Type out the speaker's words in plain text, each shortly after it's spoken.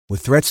With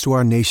threats to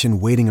our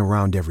nation waiting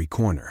around every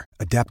corner,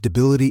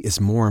 adaptability is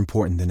more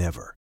important than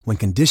ever. When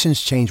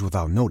conditions change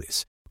without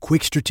notice,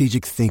 quick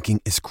strategic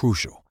thinking is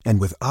crucial.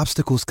 And with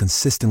obstacles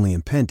consistently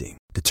impending,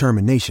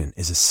 determination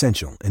is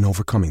essential in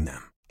overcoming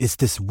them. It's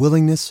this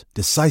willingness,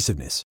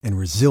 decisiveness, and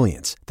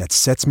resilience that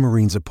sets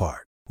Marines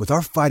apart. With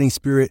our fighting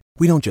spirit,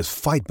 we don't just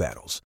fight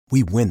battles,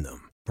 we win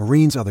them.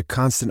 Marines are the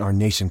constant our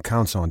nation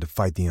counts on to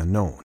fight the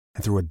unknown.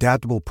 And through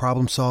adaptable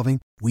problem solving,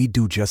 we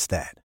do just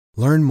that.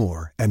 Learn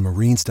more at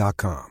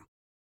marines.com.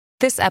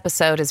 This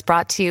episode is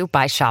brought to you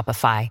by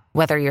Shopify.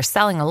 Whether you're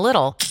selling a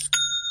little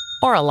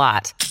or a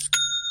lot,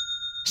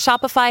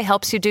 Shopify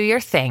helps you do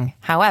your thing,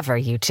 however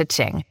you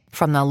cha-ching.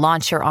 From the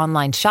launch your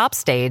online shop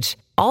stage,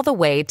 all the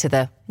way to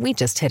the we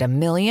just hit 1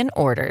 million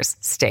orders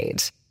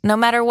stage. No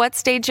matter what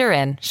stage you're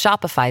in,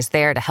 Shopify's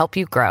there to help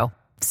you grow.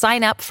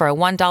 Sign up for a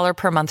 $1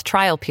 per month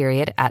trial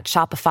period at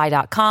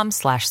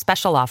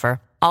shopify.com/special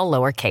offer, all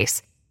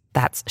lowercase.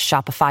 That's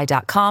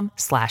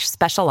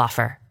shopify.com/special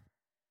offer.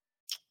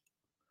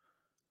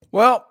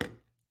 Well,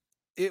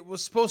 it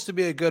was supposed to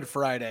be a Good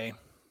Friday,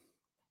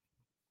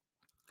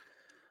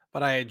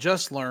 but I had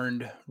just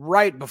learned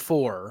right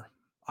before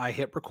I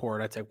hit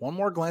record, I take one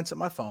more glance at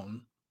my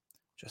phone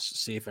just to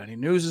see if any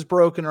news is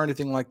broken or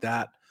anything like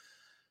that.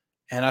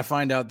 And I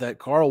find out that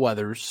Carl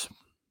Weathers,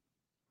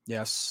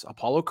 yes,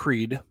 Apollo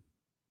Creed,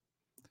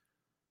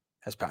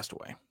 has passed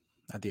away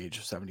at the age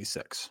of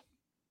 76.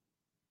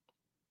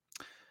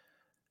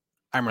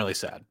 I'm really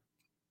sad.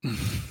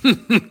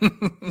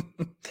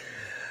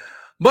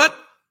 But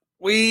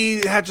we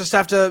just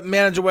have to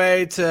manage a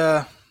way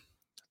to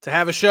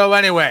have a show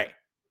anyway.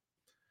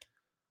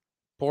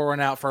 Pour one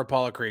out for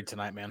Apollo Creed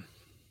tonight, man.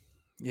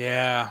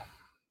 Yeah.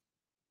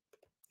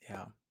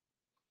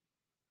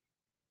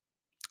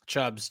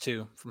 Chubbs,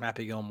 too, from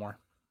Happy Gilmore.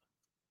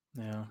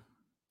 Yeah.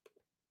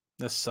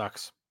 This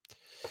sucks.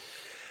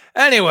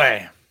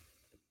 Anyway.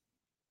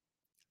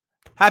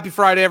 Happy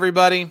Friday,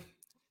 everybody. At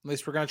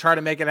least we're going to try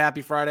to make it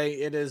Happy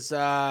Friday. It is,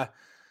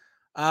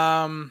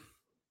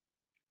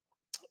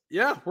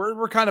 yeah,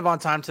 we're kind of on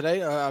time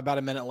today, about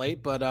a minute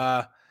late,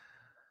 but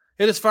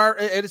it's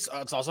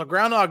also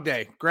Groundhog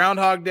Day.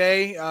 Groundhog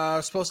Day,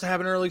 supposed to have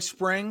an early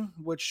spring,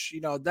 which,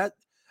 that,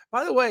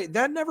 by the way,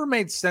 that never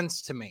made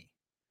sense to me.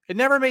 It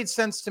never made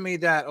sense to me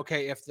that,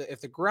 okay,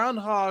 if the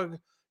groundhog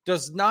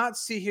does not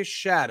see his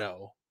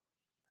shadow,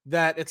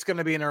 that it's going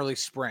to be an early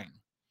spring.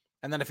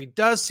 And then if he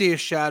does see his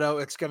shadow,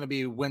 it's going to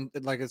be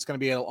it's going to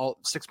be all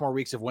 6 more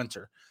weeks of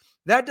winter.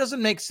 That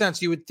doesn't make sense.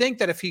 You would think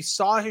that if he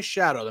saw his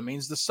shadow, that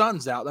means the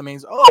sun's out. That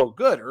means, oh,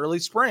 good, early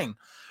spring.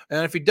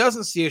 And if he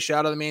doesn't see a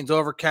shadow, that means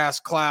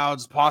overcast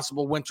clouds,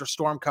 possible winter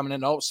storm coming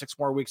in. 6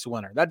 more weeks of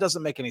winter. That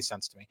doesn't make any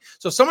sense to me.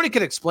 So if somebody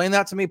could explain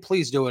that to me,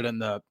 please do it in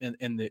the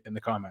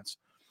comments.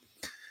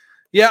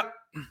 Yep,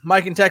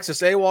 Mike in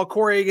Texas. Well,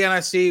 Corey again.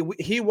 I see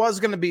he was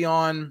going to be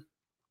on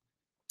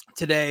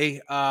today.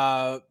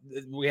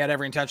 We had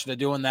every intention of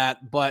doing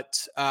that,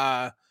 but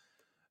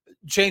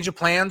change of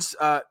plans.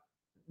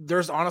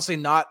 There's honestly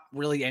not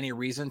really any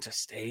reason to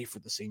stay for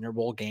the Senior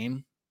Bowl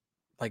game.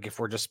 Like, if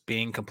we're just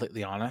being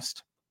completely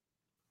honest,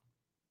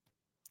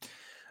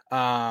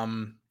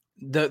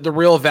 the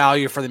real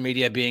value for the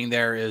media being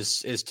there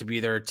is to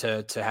be there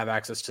to have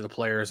access to the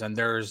players, and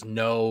there's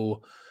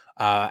no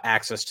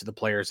access to the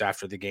players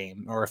after the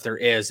game, or if there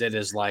is, it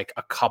is like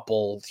a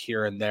couple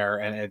here and there,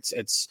 and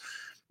it's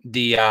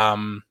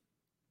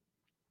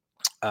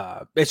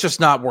just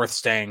not worth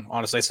staying.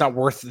 Honestly, it's not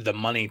worth the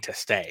money to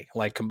stay,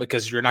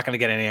 because you're not going to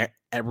get any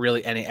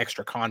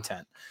extra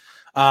content.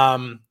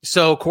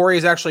 So Corey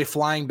is actually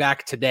flying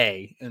back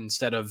today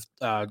instead of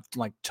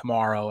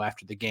tomorrow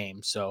after the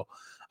game. So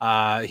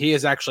he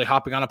is actually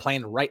hopping on a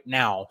plane right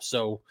now.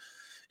 So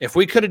if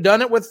we could have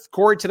done it with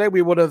Corey today,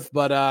 we would have,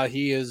 but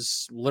he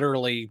is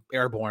literally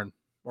airborne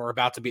or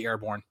about to be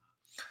airborne.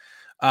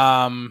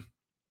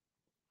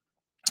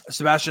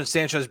 Sebastian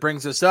Sanchez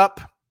brings us up.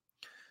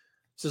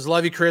 Says,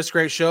 love you, Chris.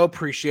 Great show.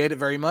 Appreciate it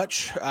very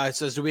much. It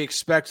says, do we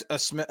expect a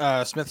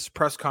Smith's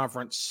press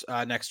conference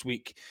next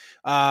week?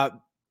 I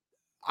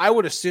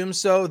would assume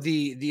so.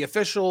 The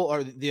official,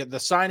 or the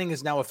signing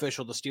is now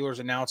official. The Steelers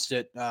announced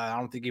it, I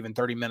don't think even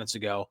 30 minutes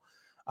ago.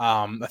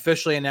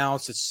 Officially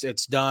announced.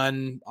 It's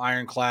done.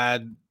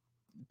 Ironclad.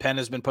 Pen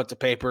has been put to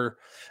paper.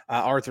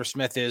 Arthur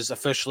Smith is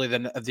officially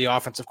the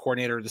offensive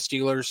coordinator of the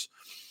Steelers.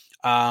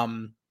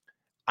 I'm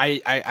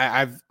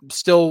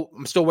still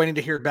waiting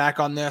to hear back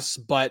on this,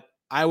 but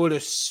I would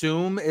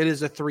assume it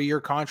is a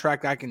 3-year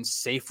contract. I can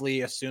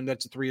safely assume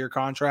that's a 3-year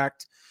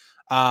contract.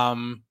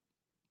 Dang,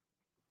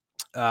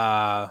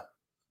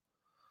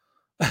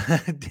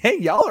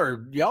 y'all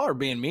are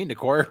being mean to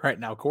Corey right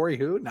now. Corey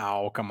who?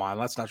 No, come on.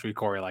 Let's not treat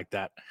Corey like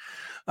that.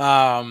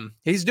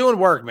 He's doing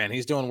work, man.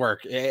 He's doing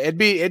work. It'd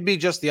be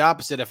just the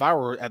opposite if I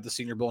were at the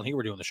Senior Bowl and he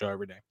were doing the show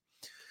every day.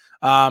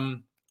 But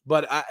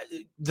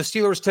the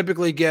Steelers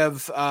typically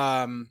give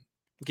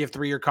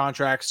 3-year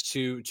contracts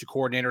to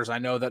coordinators. I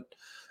know that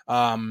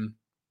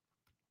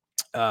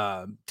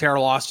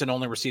Terrell Austin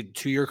only received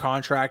a 2-year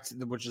contract,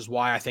 which is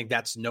why I think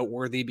that's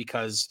noteworthy,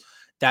 because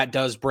that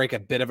does break a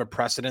bit of a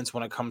precedence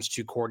when it comes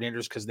to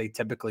coordinators because they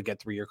typically get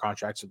 3-year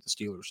contracts with the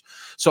Steelers.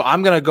 So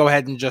I'm going to go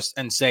ahead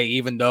and say,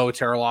 even though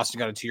Tara Lawson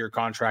got a 2-year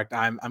contract,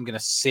 I'm going to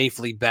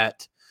safely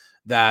bet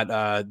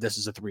that this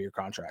is a 3-year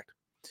contract.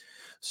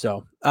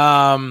 So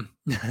Ryan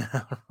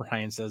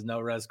says no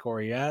res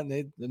Corey. Yeah,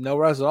 no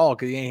res at all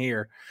because he ain't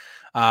here.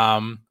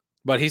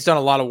 But he's done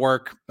a lot of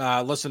work.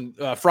 Listen,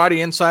 Friday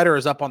Insider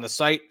is up on the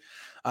site.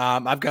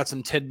 I've got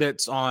some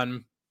tidbits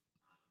on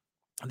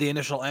the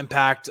initial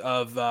impact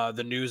of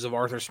the news of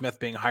Arthur Smith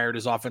being hired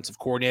as offensive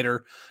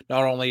coordinator,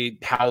 not only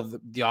how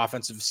the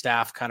offensive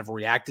staff kind of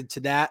reacted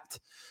to that,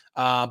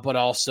 but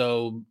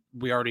also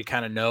we already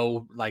kind of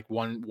know like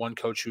one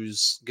coach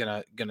who's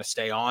gonna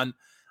stay on.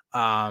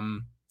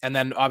 And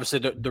then obviously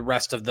the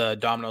rest of the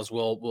dominoes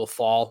will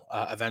fall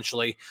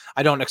eventually.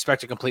 I don't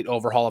expect a complete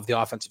overhaul of the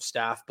offensive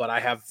staff, but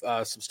I have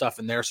some stuff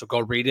in there. So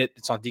go read it.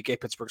 It's on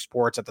DK Pittsburgh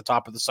Sports at the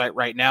top of the site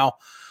right now.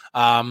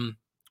 And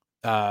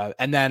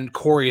then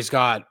Corey's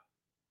got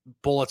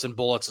bullets and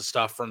bullets of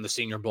stuff from the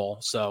Senior Bowl.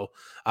 So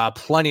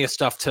plenty of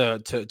stuff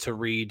to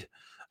read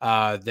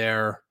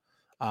there.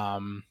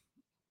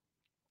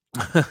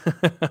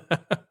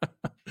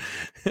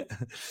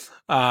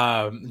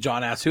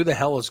 John asks, who the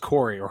hell is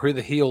Corey, or who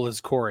the heel is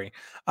Corey?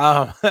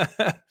 Yeah,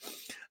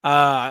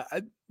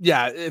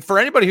 for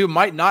anybody who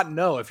might not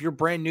know, if you're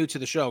brand new to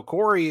the show,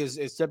 Corey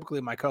is typically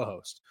my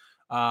co-host.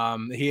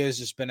 He has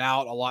just been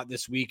out a lot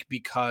this week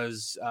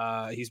because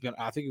I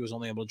think he was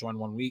only able to join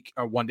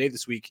 1 day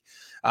this week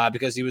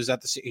because he was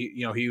at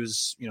he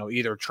was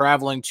either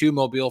traveling to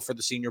Mobile for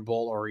the Senior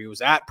Bowl, or he was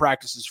at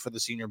practices for the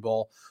Senior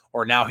Bowl,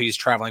 or now he's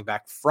traveling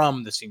back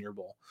from the Senior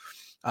Bowl.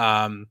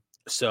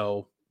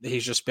 So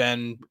he's just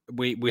been,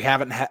 we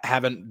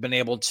haven't been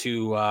able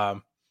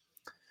to,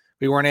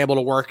 we weren't able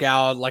to work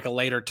out like a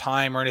later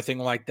time or anything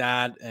like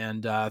that.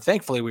 And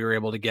thankfully we were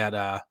able to get,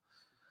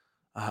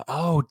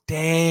 oh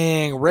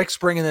dang, Rick's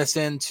bringing this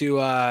into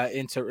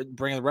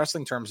bringing the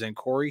wrestling terms in.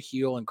 Corey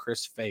heel and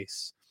Chris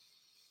face.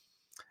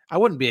 I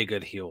wouldn't be a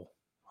good heel.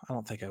 I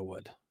don't think I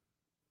would.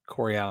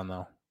 Corey Allen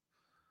though.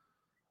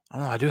 I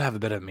don't know. I do have a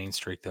bit of a mean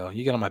streak though.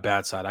 You get on my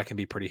bad side, I can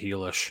be pretty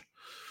heelish.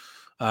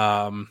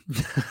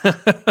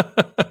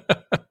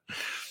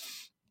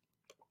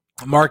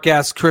 Mark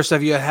asks, Chris,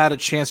 have you had a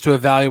chance to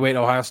evaluate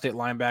Ohio State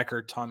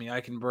linebacker Tommy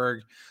Eichenberg?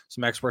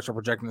 Some experts are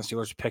projecting the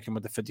Steelers to pick him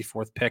with the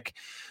 54th pick.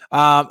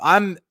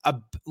 I'm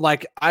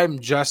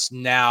just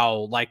now,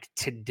 like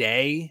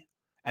today,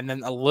 and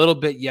then a little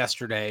bit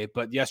yesterday.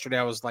 But yesterday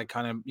I was like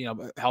kind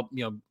of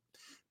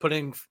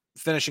putting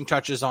finishing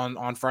touches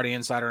on Friday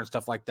Insider and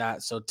stuff like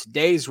that. So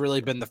today's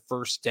really been the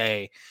first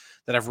day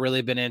that I've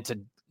really been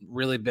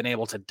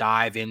able to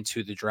dive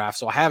into the draft.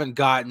 So I haven't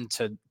gotten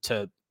to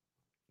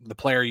the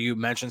player you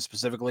mentioned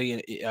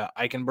specifically,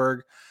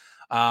 Eichenberg.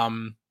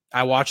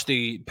 I watched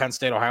the Penn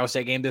State Ohio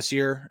State game this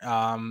year.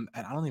 And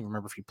I don't even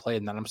remember if he played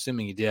in that. I'm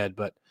assuming he did,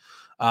 but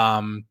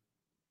I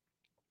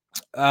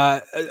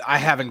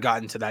haven't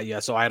gotten to that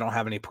yet. So I don't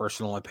have any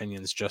personal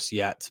opinions just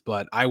yet,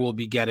 but I will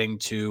be getting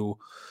to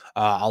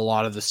a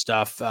lot of the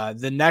stuff.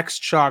 The next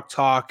Chalk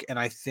Talk, and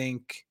I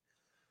think,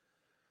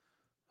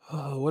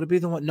 would it be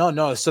the one?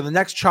 No. So the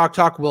next Chalk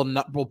Talk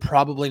will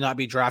probably not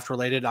be draft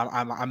related.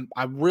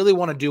 I really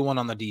want to do one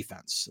on the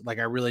defense. Like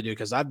I really do.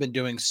 Cause I've been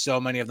doing so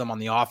many of them on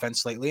the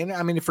offense lately. And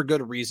I mean, for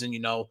good reason,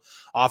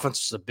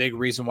 offense is a big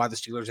reason why the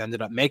Steelers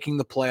ended up making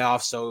the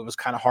playoffs. So it was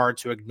kind of hard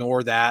to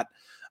ignore that.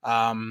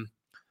 And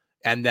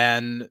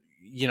then,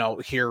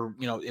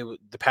 the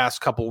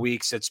past couple of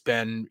weeks, it's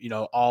been,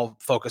 all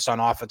focused on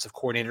offensive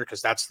coordinator.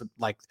 Cause that's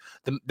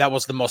that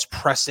was the most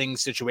pressing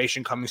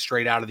situation coming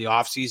straight out of the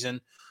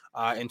offseason.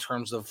 In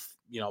terms of,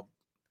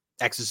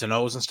 X's and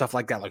O's and stuff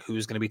like that, like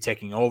who's going to be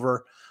taking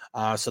over.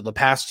 So the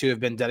past two have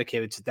been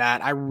dedicated to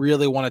that. I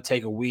really want to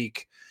take a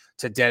week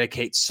to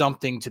dedicate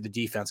something to the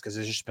defense because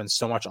there's just been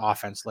so much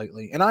offense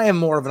lately. And I am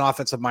more of an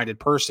offensive-minded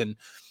person,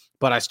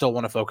 but I still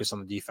want to focus on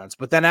the defense.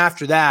 But then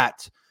after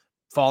that,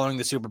 following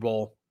the Super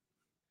Bowl,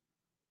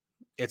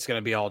 it's going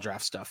to be all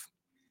draft stuff.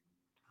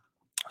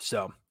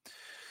 So,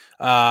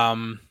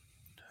 Mark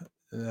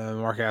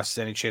asks,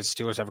 any chance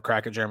the Steelers have a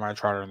crack at Jeremiah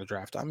Trotter in the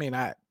draft? I mean,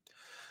 I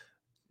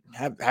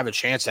have a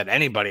chance at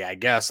anybody, I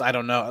guess. I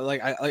don't know.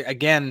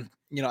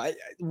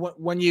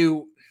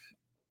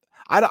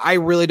 I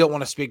really don't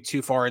want to speak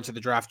too far into the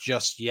draft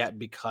just yet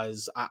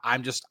because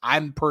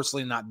I'm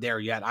personally not there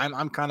yet.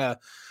 I'm kind of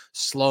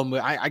slow.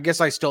 I guess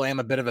I still am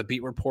a bit of a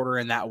beat reporter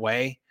in that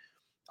way.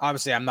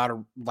 Obviously, I'm not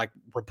a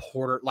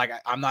reporter.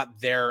 I'm not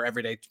there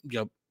every day,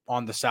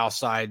 on the South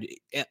Side,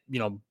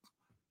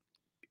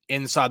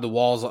 inside the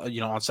walls,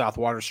 on South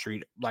Water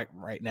Street, like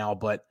right now.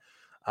 But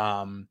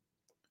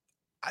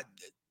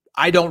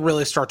I don't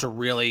really start to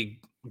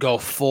really go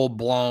full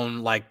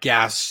blown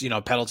gas,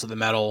 pedal to the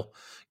metal,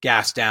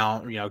 gas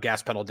down,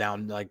 gas pedal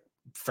down, like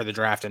for the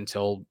draft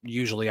until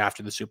usually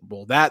after the Super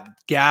Bowl. That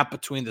gap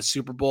between the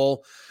Super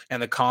Bowl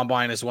and the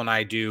combine is when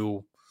I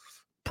do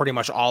pretty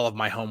much all of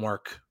my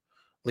homework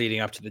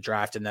leading up to the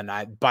draft. And then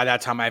by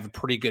that time I have a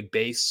pretty good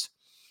base.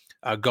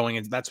 going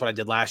into. That's what I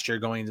did last year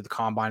going into the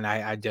combine.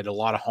 I did a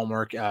lot of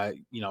homework,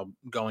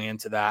 going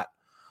into that.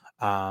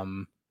 Yeah,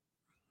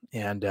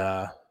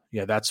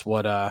 that's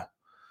what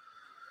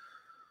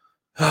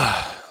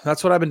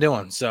that's what I've been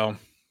doing. So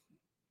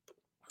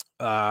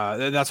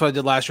that's what I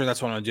did last year.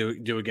 That's what I'm gonna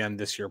do again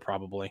this year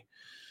probably.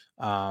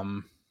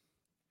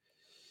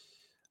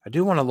 I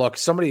do want to look.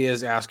 Somebody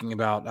is asking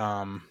about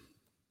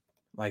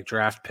like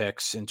draft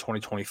picks in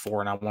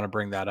 2024, and I want to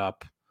bring that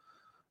up.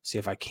 See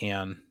if I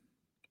can.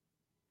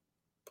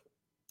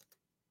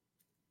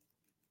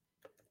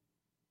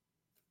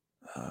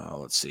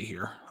 Let's see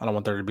here. I don't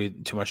want there to be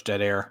too much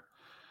dead air.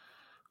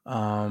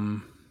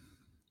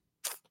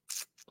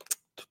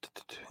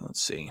 Let's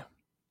see.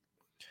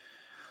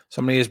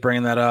 Somebody is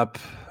bringing that up.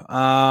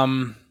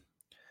 I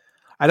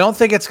don't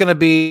think it's going to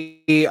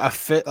be a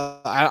fit.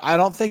 I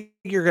don't think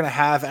you're going to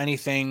have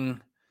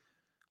anything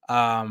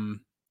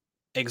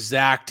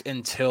exact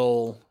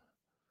until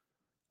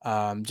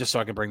just so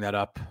I can bring that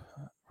up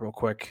real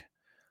quick.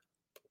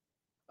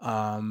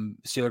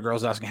 Steeler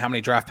Girls asking how many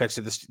draft picks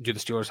do the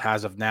Steelers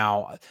has of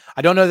now?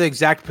 I don't know the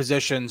exact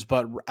positions,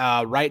 but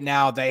right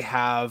now they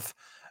have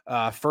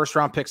first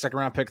round pick, second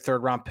round pick,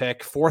 third round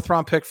pick, fourth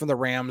round pick from the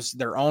Rams,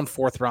 their own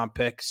fourth round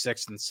pick,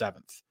 sixth and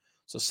seventh.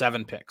 So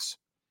 7 picks.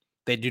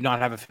 They do not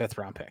have a fifth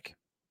round pick.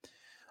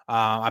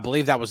 I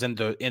believe that was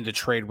into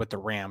trade with the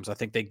Rams. I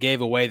think they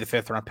gave away the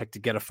fifth round pick to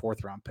get a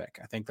fourth round pick.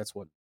 I think that's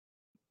what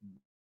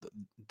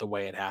the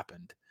way it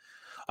happened.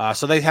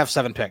 So they have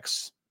 7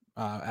 picks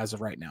as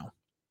of right now.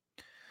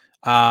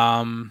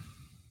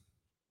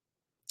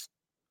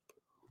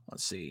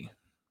 Let's see.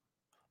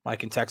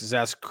 Mike in Texas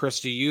asks, Chris,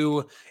 do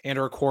you and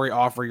or Corey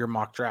offer your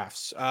mock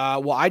drafts?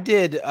 Well, I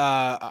did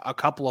a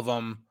couple of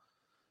them.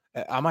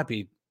 I might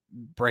be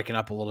breaking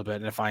up a little bit,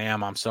 and if I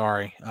am, I'm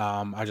sorry.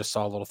 I just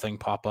saw a little thing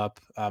pop up.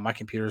 My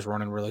computer's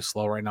running really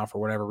slow right now for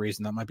whatever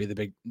reason. That might be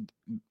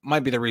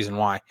the reason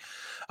why.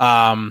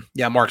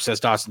 Yeah, Mark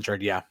says Dotson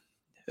trade. Yeah,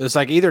 it was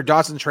like either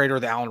Dotson trade or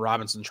the Allen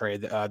Robinson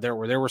trade. There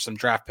were some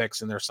draft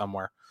picks in there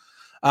somewhere.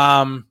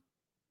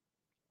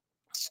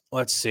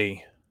 Let's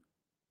see.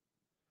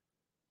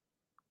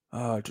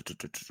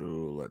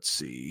 Let's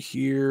see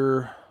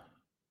here.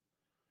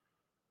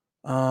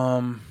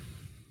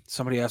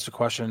 Somebody asked a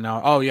question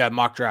now. Oh yeah,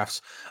 mock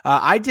drafts.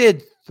 I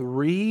did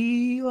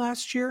 3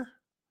 last year.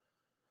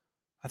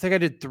 I think I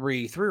did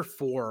 3 or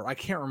 4. I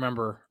can't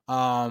remember.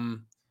 I'll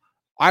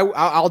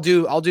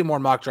do more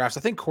mock drafts. I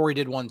think Corey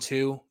did one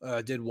too.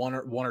 Did one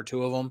or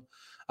two of them.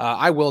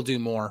 I will do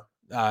more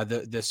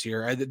this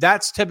year.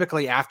 That's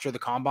typically after the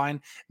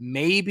combine.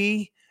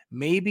 Maybe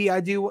I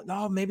do.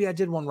 No, maybe I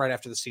did one right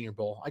after the Senior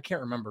Bowl. I can't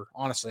remember.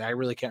 Honestly, I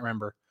really can't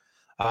remember.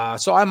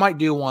 So I might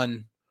do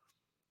one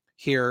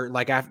here,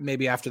 like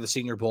maybe after the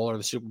Senior Bowl or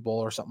the Super Bowl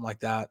or something like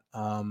that.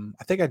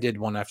 I think I did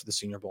one after the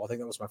Senior Bowl. I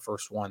think that was my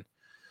first one.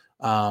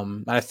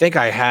 And I think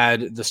I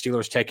had the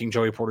Steelers taking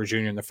Joey Porter Jr.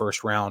 in the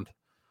first round.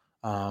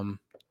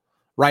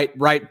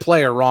 Right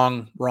player,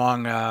 wrong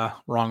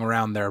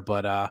around there.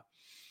 But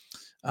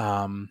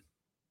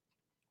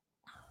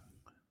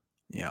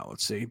yeah,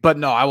 let's see. But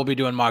no, I will be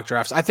doing mock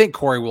drafts. I think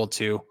Corey will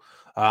too.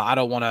 I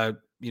don't want to,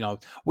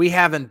 we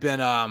haven't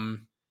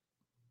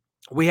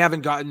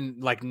gotten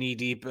like knee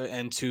deep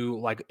into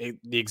like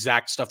the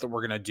exact stuff that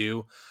we're going to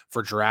do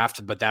for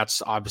draft, but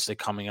that's obviously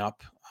coming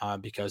up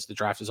because the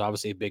draft is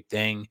obviously a big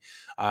thing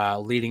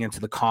leading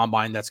into the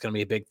combine. That's going to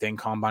be a big thing.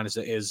 Combine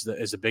is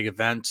a big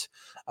event.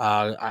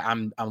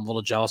 I'm a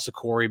little jealous of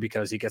Corey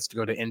because he gets to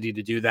go to Indy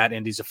to do that.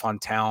 Indy's a fun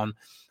town.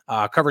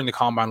 Covering the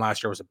combine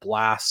last year was a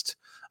blast.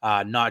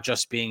 Not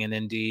just being in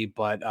Indy,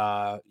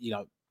 but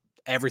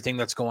everything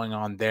that's going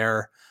on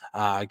there,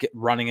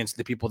 running into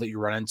the people that you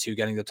run into,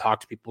 getting to talk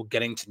to people,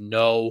 getting to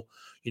know,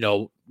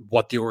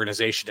 what the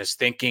organization is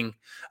thinking,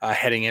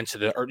 heading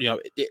into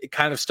it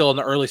kind of still in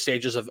the early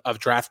stages of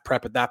draft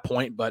prep at that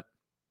point. But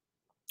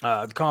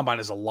the combine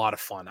is a lot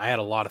of fun. I had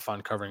a lot of fun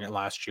covering it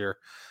last year.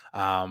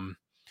 But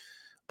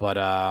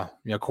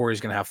Corey's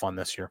going to have fun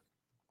this year.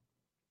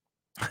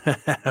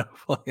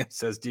 William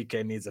says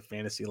DK needs a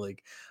fantasy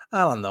league.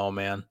 I don't know,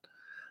 man.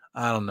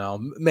 I don't know.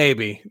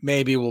 Maybe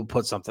we'll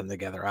put something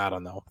together. I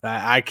don't know.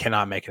 I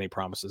cannot make any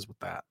promises with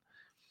that.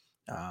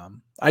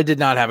 I did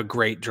not have a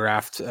great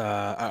draft,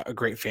 a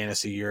great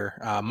fantasy year.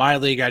 My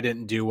league, I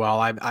didn't do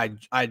well. I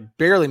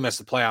barely missed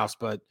the playoffs,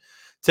 but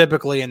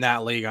typically in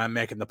that league, I'm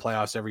making the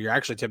playoffs every year.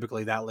 Actually,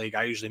 typically that league,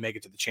 I usually make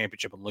it to the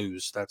championship and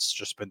lose. That's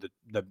just been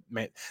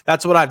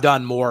that's what I've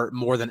done more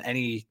than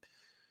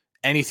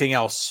anything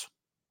else.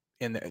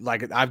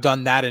 I've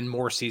done that in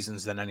more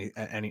seasons than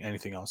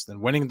anything else,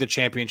 than winning the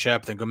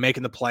championship, than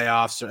making the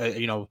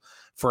playoffs,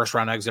 first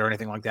round exit or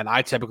anything like that.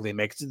 I typically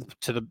make it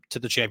to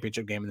the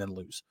championship game and then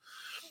lose.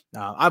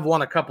 I've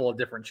won a couple of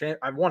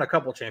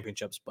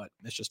championships, but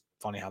it's just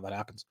funny how that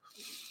happens.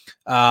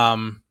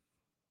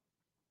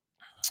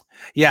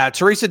 Yeah,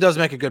 Teresa does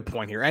make a good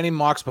point here. Any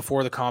mocks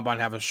before the combine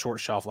have a short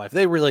shelf life.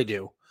 They really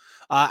do.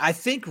 I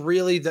think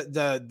really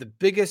the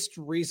biggest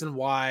reason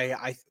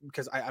why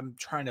because I'm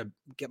trying to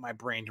get my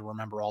brain to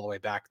remember all the way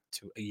back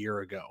to a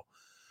year ago.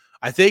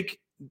 I think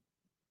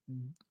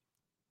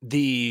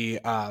the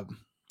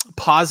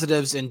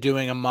positives in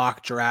doing a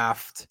mock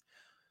draft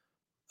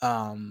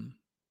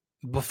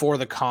before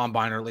the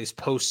combine, or at least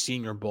post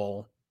Senior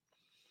Bowl,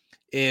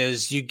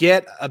 is you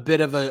get a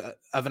bit of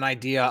an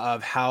idea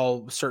of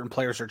how certain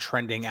players are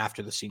trending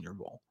after the Senior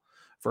Bowl.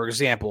 For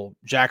example,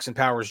 Jackson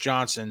Powers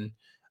Johnson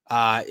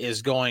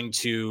is going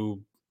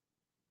to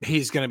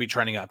be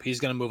trending up. He's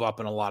going to move up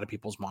in a lot of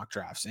people's mock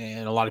drafts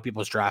and a lot of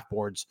people's draft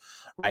boards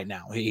right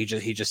now. He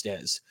just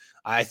is.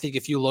 I think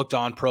if you looked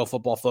on Pro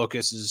Football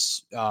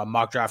Focus's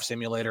mock draft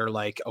simulator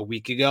like a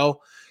week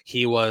ago,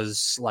 he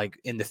was like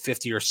in the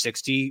 50 or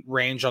 60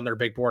 range on their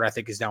big board. I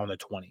think he's now in the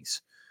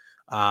 20s.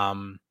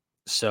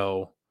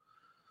 So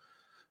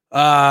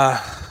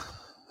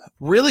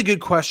really good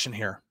question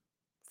here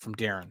from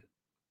Darren.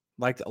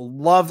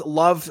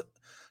 Love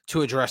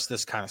to address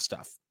this kind of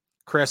stuff.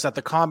 Chris, at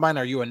the combine,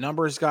 are you a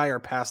numbers guy or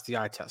pass the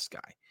eye test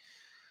guy?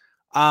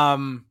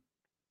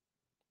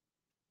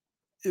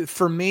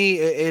 For me,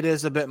 it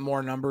is a bit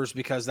more numbers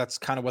because that's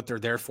kind of what they're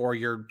there for.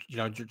 You're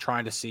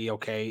trying to see,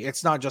 okay,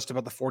 it's not just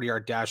about the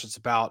 40-yard dash. It's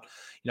about,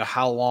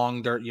 how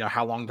long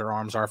their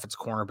arms are if it's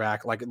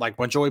cornerback. Like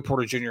when Joey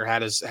Porter Jr.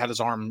 had his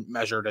arm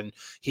measured and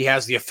he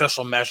has the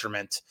official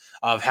measurement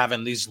of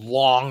having these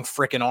long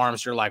freaking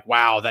arms. You're like,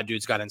 wow, that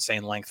dude's got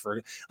insane length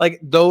for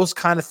like those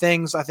kind of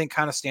things. I think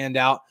kind of stand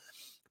out.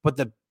 But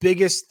the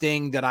biggest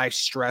thing that I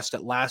stressed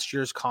at last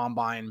year's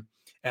combine,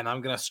 and I'm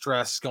going to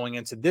stress going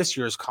into this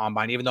year's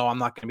combine, even though I'm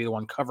not going to be the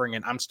one covering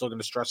it, I'm still going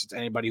to stress it to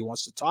anybody who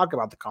wants to talk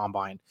about the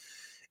combine,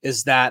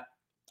 is that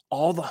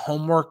all the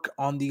homework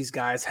on these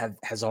guys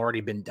has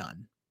already been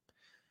done.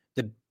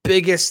 The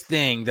biggest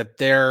thing that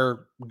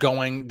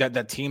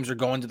that teams are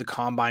going to the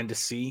combine to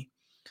see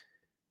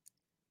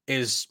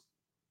is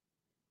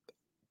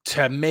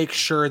to make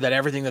sure that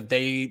everything that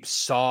they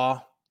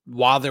saw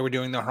while they were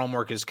doing their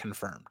homework is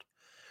confirmed.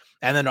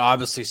 And then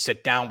obviously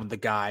sit down with the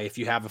guy if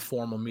you have a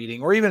formal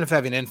meeting, or even if you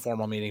have an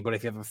informal meeting. But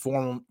if you have a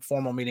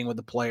formal meeting with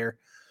the player,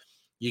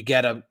 you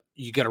get a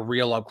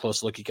real up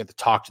close look. You get to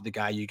talk to the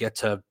guy. You get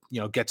to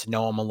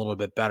know him a little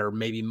bit better,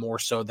 maybe more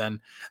so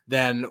than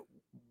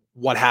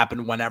what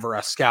happened whenever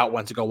a scout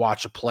went to go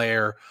watch a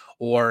player,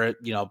 or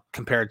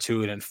compared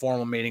to an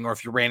informal meeting, or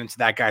if you ran into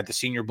that guy at the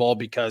Senior Bowl,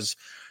 because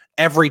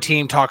every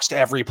team talks to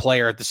every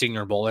player at the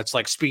Senior Bowl. It's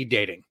like speed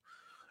dating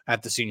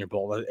at the Senior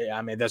Bowl.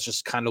 I mean, that's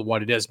just kind of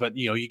what it is. But,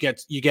 you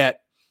get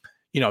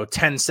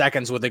 10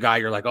 seconds with a guy.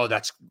 You're like, oh,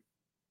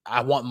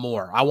 I want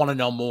more. I want to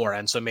know more.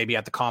 And so maybe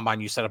at the combine,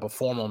 you set up a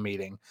formal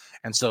meeting.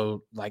 And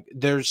so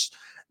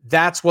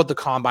that's what the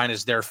combine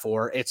is there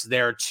for. It's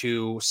there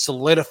to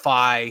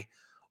solidify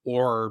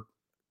or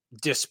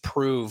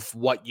disprove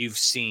what you've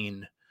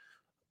seen,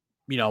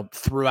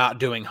 throughout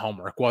doing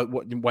homework,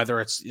 whether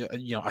it's,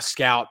 a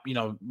scout,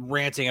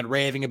 ranting and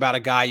raving about a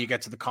guy, you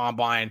get to the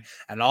combine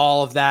and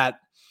all of that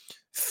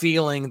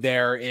feeling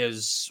there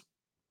is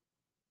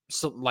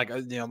like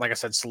I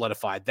said,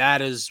 solidified.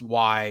 That is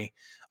why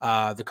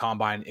the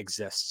combine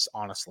exists,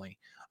 honestly.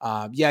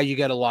 You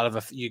get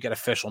you get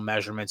official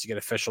measurements, you get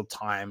official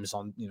times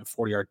on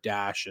 40-yard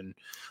dash and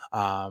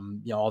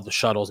all the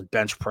shuttles and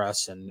bench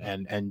press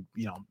and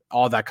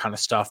all that kind of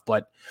stuff,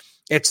 but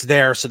it's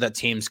there so that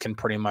teams can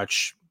pretty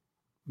much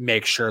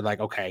make sure, like,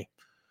 okay,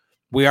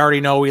 we already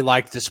know we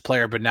like this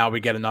player, but now we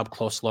get an up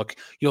close look.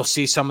 You'll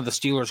see some of the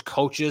Steelers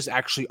coaches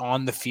actually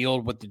on the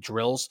field with the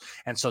drills.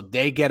 And so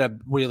they get a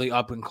really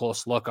up and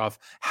close look of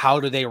how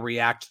do they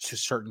react to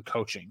certain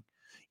coaching,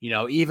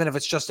 even if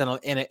it's just in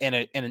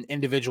an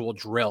individual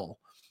drill,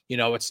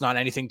 it's not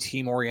anything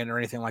team oriented or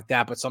anything like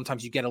that. But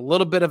sometimes you get a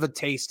little bit of a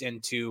taste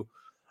into,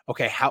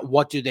 okay,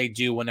 what do they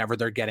do whenever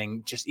they're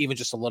getting just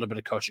a little bit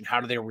of coaching? How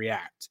do they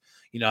react?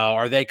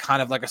 Are they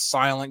kind of like a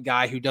silent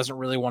guy who doesn't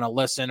really want to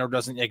listen or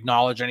doesn't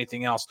acknowledge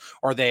anything else?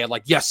 Or are they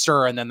like, yes,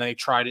 sir. And then they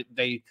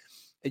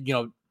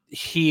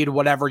heed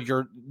whatever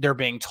they're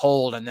being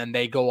told. And then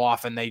they go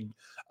off and they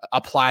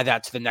apply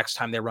that to the next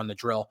time they run the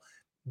drill.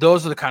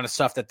 Those are the kind of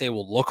stuff that they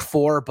will look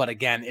for. But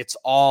again, it's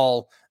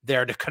all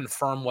there to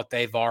confirm what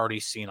they've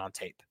already seen on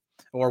tape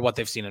or what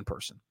they've seen in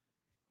person.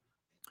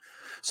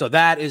 So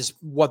that is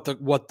what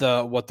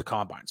the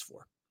combine's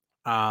for.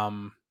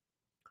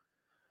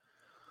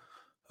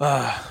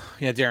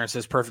 Darren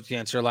says perfect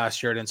answer.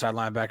 Last year at inside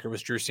linebacker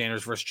was Drew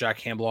Sanders versus Jack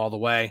Campbell all the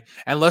way.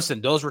 And listen,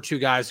 those were two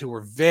guys who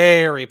were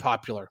very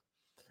popular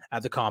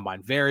at the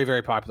combine. Very,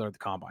 very popular at the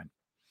combine.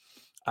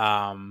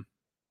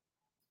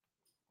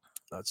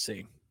 Let's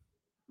see.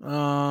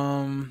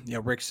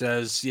 Rick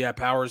says,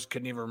 Powers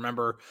couldn't even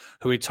remember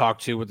who he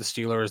talked to with the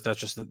Steelers. That's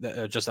just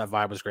that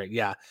vibe was great.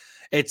 Yeah,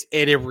 it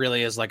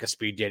really is like a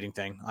speed dating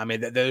thing. I mean,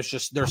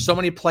 there's so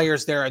many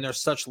players there and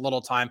there's such little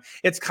time.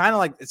 It's kind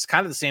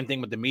of the same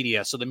thing with the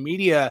media. So the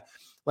media,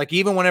 like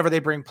even whenever they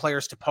bring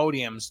players to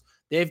podiums,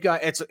 they've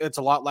got, it's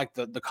a lot like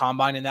the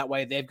combine in that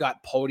way. They've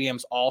got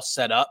podiums all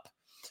set up.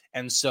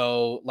 And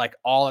so like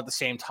all at the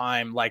same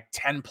time, like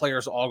 10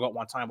 players all go at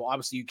one time. Well,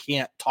 obviously you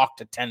can't talk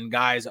to 10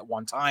 guys at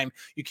one time.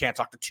 You can't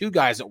talk to 2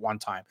 guys at one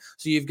time.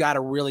 So you've got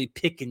to really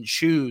pick and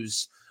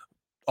choose.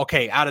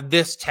 Okay, out of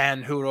this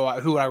 10, who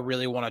do I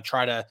really want to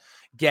try to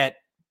get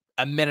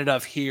a minute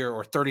of here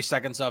or 30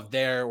 seconds of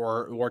there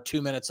or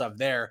 2 minutes of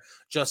there,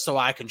 just so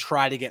I can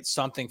try to get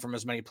something from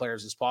as many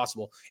players as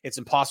possible. It's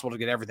impossible to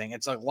get everything.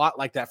 It's a lot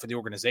like that for the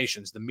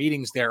organizations. The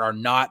meetings there are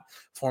not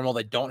formal.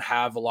 They don't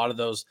have a lot of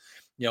those,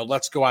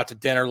 let's go out to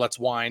dinner, let's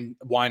wine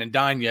and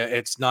dine you.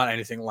 It's not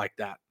anything like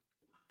that.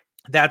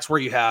 That's where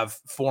you have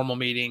formal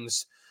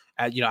meetings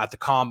at the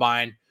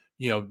combine,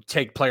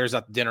 take players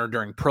out to dinner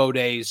during pro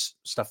days,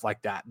 stuff like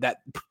that. That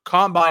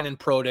combine and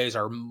pro days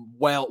are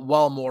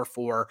well more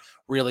for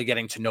really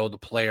getting to know the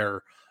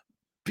player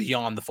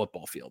beyond the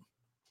football field.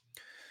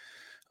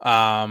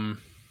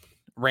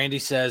 Randy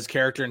says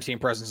character and team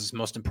presence is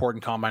most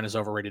important. Combine is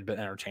overrated, but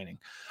entertaining.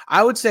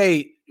 I would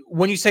say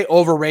when you say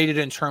overrated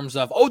in terms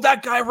of,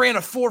 that guy ran a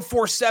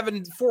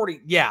 4.47 40.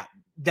 Yeah,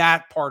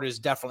 that part is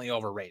definitely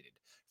overrated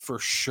for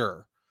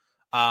sure.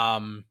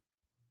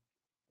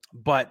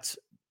 But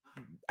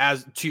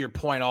as to your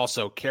point,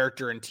 also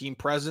character and team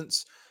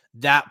presence,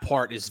 that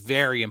part is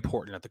very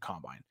important at the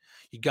combine.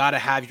 You got to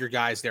have your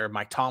guys there.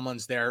 Mike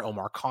Tomlin's there.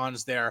 Omar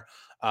Khan's there.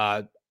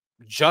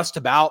 Just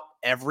about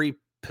every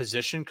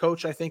position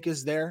coach, I think,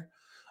 is there.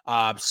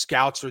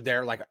 Scouts are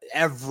there. Like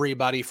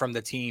everybody from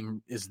the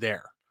team is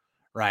there,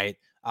 right?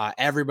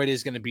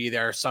 Everybody's going to be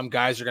there. Some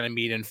guys are going to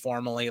meet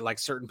informally. Like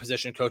certain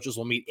position coaches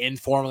will meet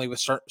informally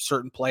with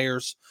certain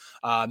players.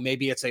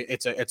 Maybe it's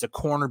a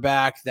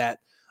cornerback that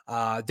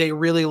they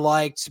really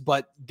liked,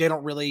 but they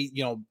don't really,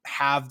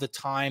 have the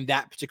time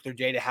that particular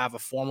day to have a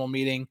formal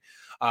meeting.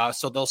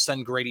 So they'll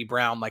send Grady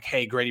Brown, like,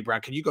 hey, Grady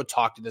Brown, can you go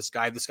talk to this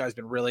guy? This guy's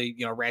been really,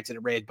 ranted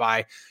and raved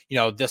by,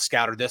 this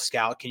scout or this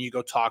scout. Can you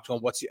go talk to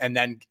him? And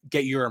then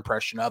get your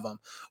impression of him?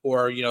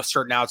 Or,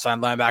 certain outside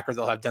linebackers,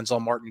 they'll have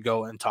Denzel Martin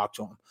go and talk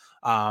to him.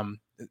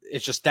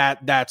 It's just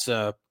that's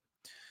a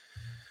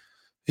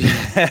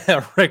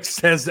Rick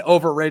says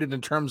overrated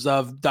in terms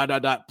of ...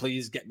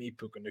 Please get me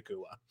Puka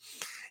Nacua.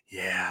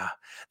 Yeah,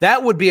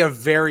 that would be a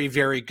very,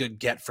 very good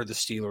get for the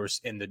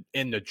Steelers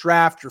in the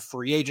draft or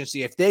free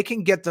agency. If they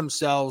can get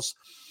themselves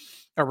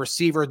a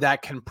receiver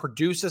that can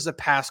produce as a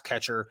pass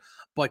catcher,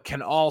 but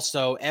can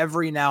also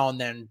every now and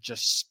then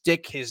just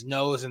stick his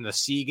nose in the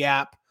C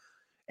gap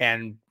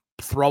and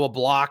throw a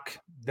block,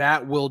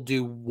 that will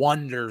do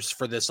wonders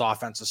for this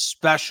offense,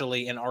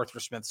 especially in Arthur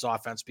Smith's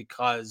offense,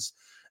 because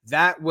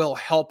that will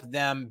help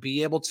them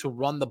be able to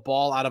run the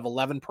ball out of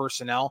 11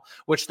 personnel,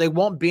 which they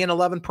won't be in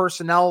 11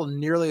 personnel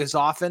nearly as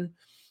often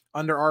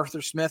under Arthur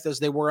Smith as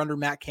they were under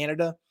Matt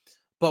Canada.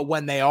 But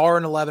when they are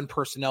in 11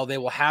 personnel, they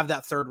will have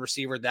that third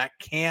receiver that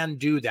can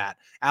do that.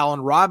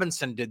 Allen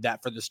Robinson did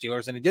that for the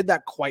Steelers, and he did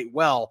that quite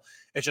well.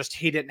 It's just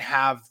he didn't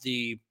have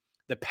the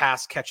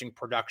pass catching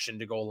production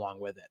to go along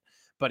with it.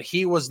 But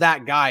he was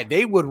that guy.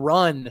 They would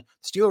run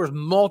Steelers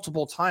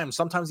multiple times,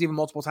 sometimes even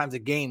multiple times a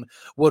game,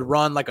 would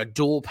run like a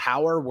dual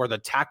power where the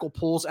tackle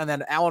pulls. And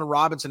then Allen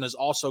Robinson is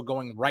also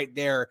going right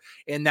there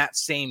in that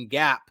same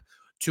gap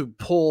to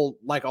pull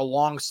like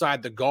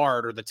alongside the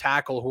guard or the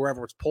tackle,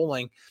 whoever it's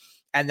pulling.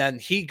 And then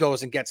he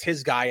goes and gets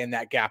his guy in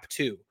that gap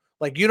too.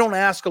 Like you don't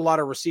ask a lot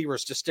of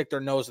receivers to stick their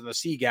nose in the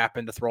C gap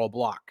and to throw a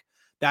block.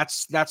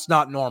 That's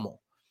not normal.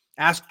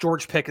 Ask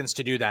George Pickens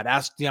to do that.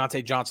 Ask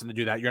Deontay Johnson to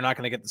do that. You're not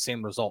going to get the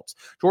same results.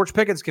 George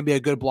Pickens can be a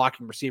good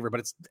blocking receiver,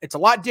 but it's a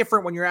lot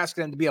different when you're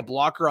asking him to be a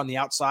blocker on the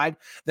outside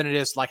than it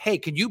is like, hey,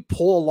 can you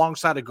pull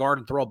alongside a guard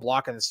and throw a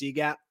block in the C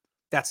gap?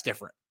 That's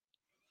different.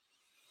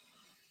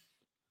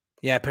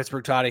 Yeah,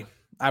 Pittsburgh Toddy.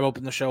 I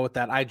opened the show with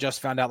that. I just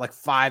found out like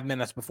 5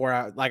 minutes before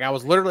I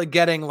was literally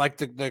getting like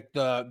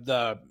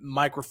the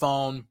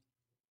microphone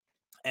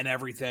and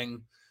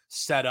everything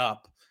set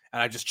up.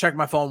 And I just checked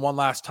my phone one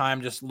last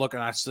time, just looking.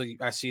 I see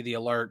the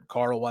alert.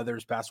 Carl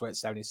Weathers passed away at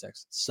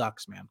 76. It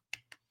sucks, man.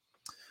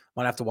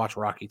 Might have to watch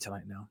Rocky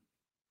tonight now.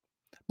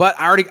 But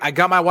I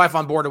got my wife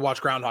on board to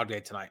watch Groundhog Day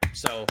tonight,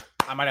 so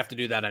I might have to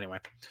do that anyway.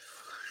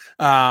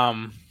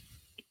 Hodge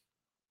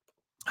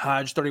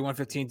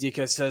 3115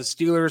 DK says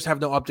Steelers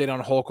have no update on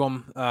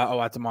Holcomb.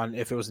 Atamon,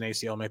 if it was an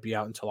ACL, might be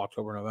out until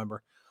October,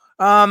 November.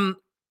 I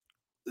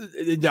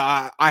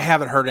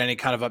haven't heard any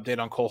kind of update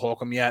on Cole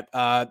Holcomb yet.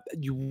 I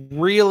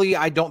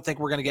don't think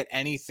we're going to get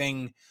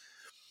anything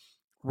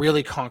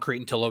really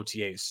concrete until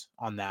OTAs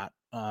on that.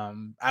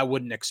 I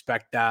wouldn't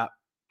expect that,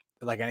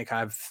 like any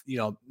kind of,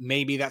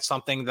 maybe that's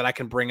something that I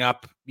can bring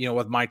up,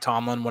 with Mike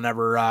Tomlin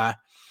whenever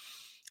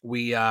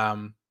we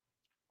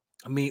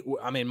meet.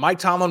 I mean, Mike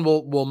Tomlin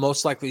will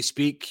most likely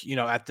speak,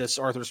 at this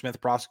Arthur Smith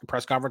press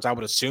conference. I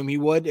would assume he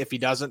would. If he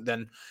doesn't,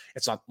 then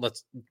it's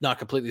not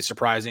completely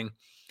surprising.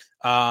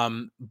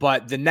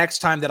 But the next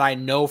time that I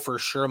know for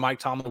sure Mike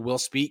Tomlin will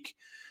speak,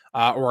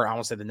 or I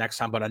won't say the next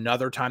time, but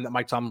another time that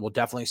Mike Tomlin will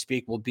definitely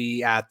speak will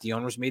be at the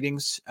owners'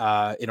 meetings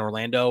in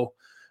Orlando.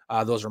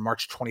 Those are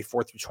March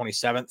 24th through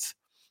 27th.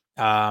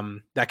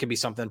 That could be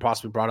something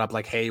possibly brought up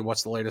like, hey,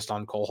 what's the latest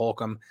on Cole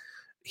Holcomb?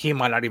 He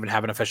might not even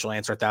have an official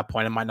answer at that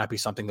point. It might not be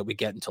something that we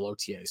get until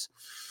OTAs.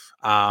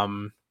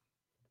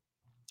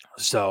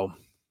 So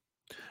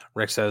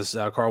Rick says,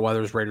 Carl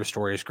Weathers' Raiders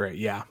story is great.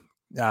 Yeah.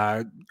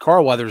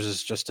 Carl Weathers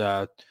is just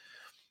a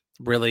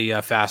really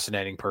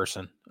fascinating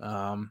person.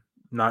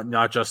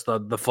 Not just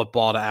the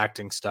football to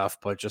acting stuff,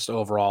 but just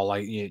overall,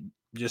 like, you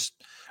just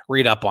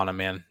read up on him,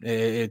 man.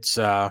 It's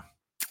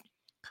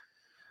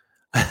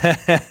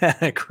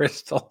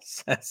Crystal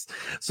says,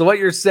 so what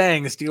you're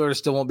saying, the Steelers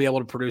still won't be able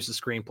to produce a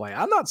screenplay.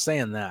 I'm not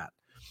saying that.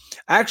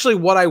 Actually,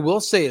 what I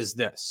will say is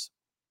this.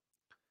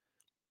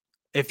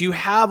 If you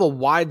have a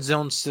wide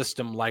zone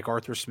system like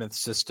Arthur Smith's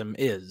system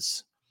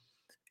is,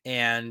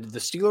 and the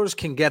Steelers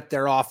can get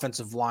their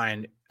offensive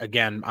line,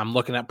 again, I'm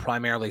looking at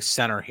primarily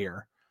center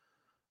here,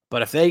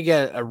 but if they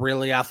get a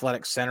really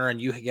athletic center and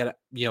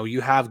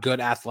you have good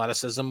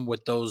athleticism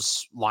with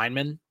those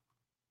linemen,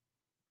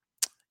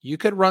 you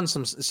could run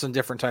some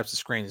different types of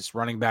screens,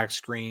 running back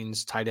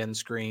screens, tight end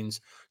screens,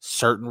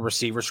 certain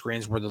receiver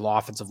screens where the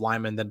offensive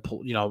linemen then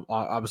pull,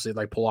 obviously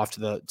like pull off to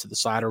the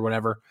side or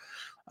whatever.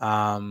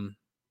 I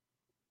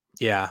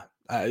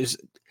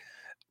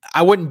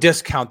wouldn't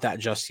discount that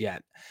just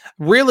yet.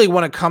 Really,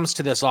 when it comes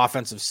to this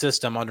offensive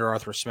system under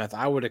Arthur Smith,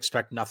 I would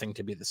expect nothing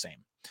to be the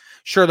same.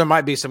 Sure, there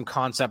might be some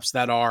concepts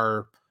that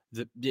are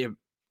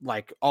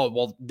like, oh,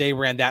 well, they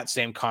ran that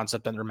same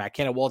concept under Matt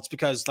Canada. Well, it's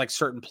because like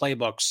certain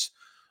playbooks,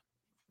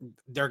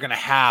 they're going to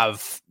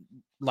have,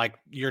 like,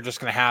 you're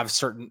just going to have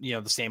certain,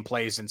 the same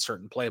plays in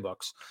certain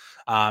playbooks.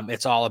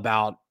 It's all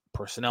about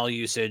personnel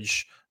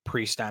usage,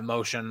 pre-snap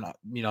motion,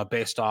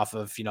 based off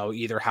of,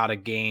 either how to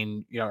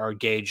gain, or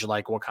gauge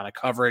like what kind of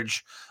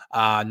coverage,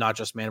 not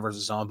just man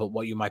versus zone, but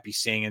what you might be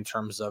seeing in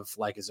terms of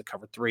like, is it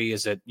cover 3?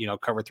 Is it,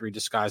 cover 3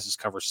 disguised as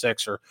cover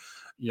 6 or,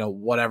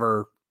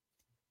 whatever.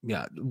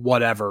 Yeah,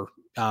 whatever.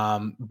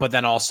 But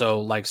then also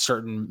like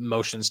certain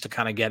motions to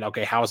kind of get,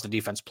 okay, how is the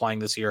defense playing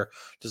this year?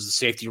 Does the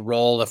safety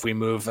roll if we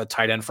move a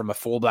tight end from a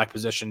fullback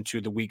position to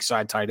the weak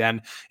side tight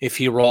end? If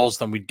he rolls,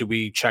 then do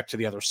we check to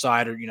the other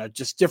side, or,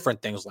 just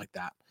different things like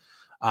that.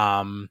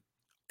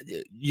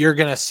 You're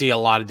going to see a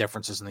lot of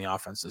differences in the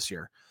offense this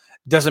year.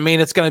 Doesn't mean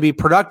it's going to be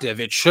productive.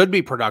 It should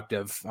be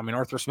productive. I mean,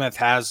 Arthur Smith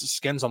has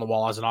skins on the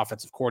wall as an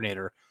offensive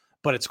coordinator,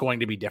 but it's going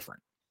to be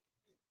different.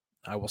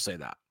 I will say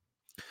that.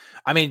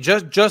 I mean,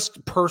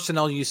 just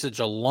personnel usage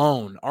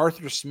alone,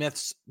 Arthur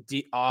Smith's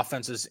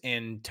offenses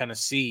in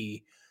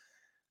Tennessee,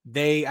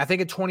 I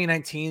think in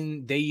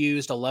 2019, they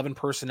used 11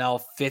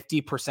 personnel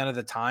 50% of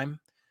the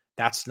time.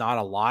 That's not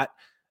a lot.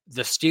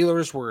 The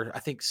Steelers were, I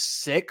think,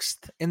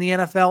 6th in the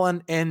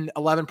NFL in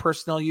 11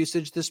 personnel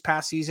usage this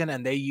past season,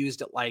 and they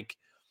used it like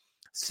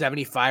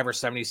 75 or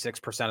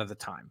 76% of the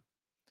time,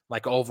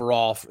 like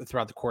overall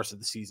throughout the course of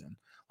the season.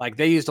 Like,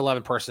 they used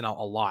 11 personnel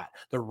a lot.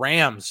 The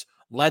Rams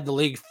led the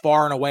league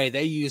far and away.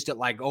 They used it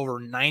like over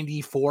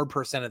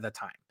 94% of the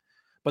time.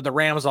 But the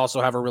Rams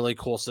also have a really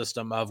cool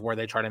system of where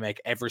they try to make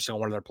every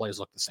single one of their plays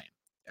look the same,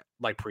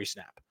 like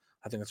pre-snap.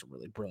 I think that's a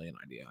really brilliant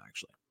idea,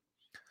 actually.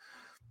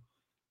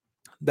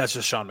 That's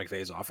just Sean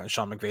McVay's offense.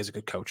 Sean McVay's a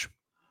good coach.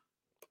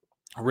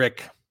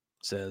 Rick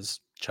says,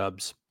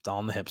 Chubbs, it's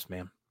all in the hips,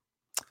 man.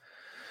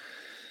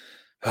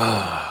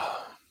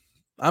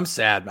 I'm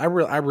sad. I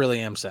really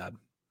am sad.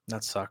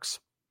 That sucks.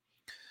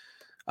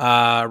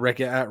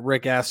 Rick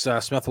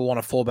asks, Smith will want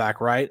a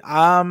fullback, right?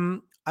 I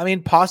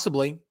mean,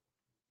 possibly.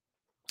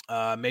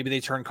 Maybe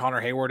they turn Connor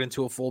Hayward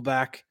into a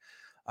fullback.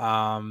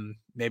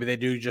 Maybe they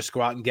do just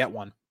go out and get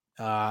one.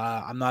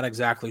 I'm not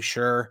exactly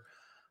sure.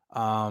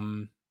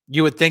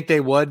 You would think they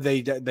would.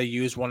 They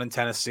used one in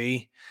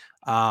Tennessee.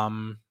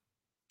 But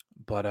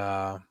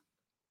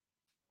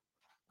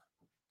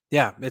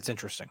yeah, it's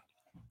interesting.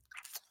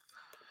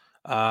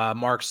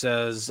 Mark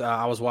says,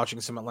 I was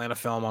watching some Atlanta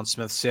film on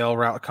Smith's sail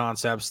route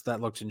concepts. That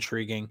looked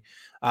intriguing.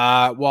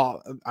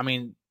 Well, I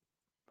mean,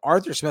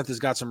 Arthur Smith has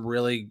got some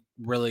really,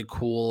 really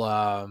cool,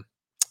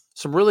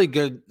 some really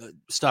good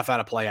stuff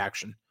out of play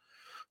action.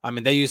 I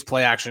mean, they use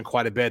play action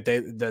quite a bit.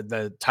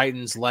 The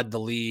Titans led the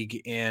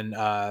league in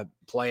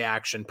play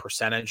action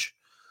percentage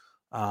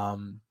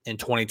in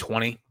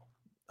 2020.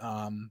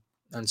 And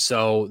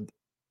so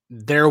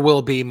there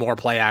will be more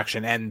play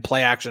action and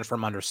play action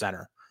from under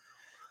center.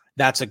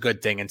 That's a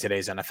good thing in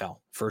today's NFL,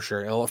 for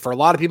sure. For a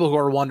lot of people who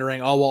are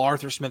wondering, oh, well,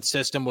 Arthur Smith's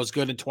system was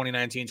good in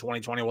 2019,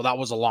 2020. Well, that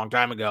was a long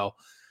time ago.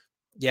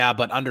 Yeah,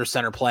 but under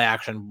center play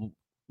action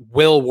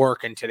will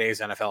work in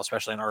today's NFL,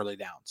 especially in early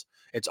downs.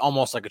 It's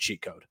almost like a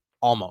cheat code.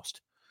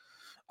 Almost.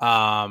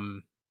 Yeah,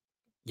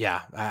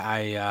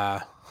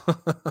 yeah.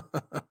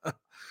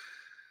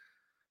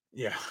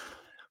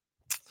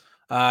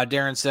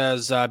 Darren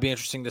says, be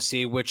interesting to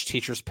see which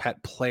teacher's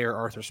pet player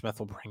Arthur Smith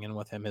will bring in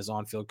with him, his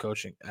on-field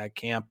coaching at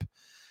camp.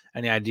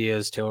 Any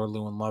ideas? Taylor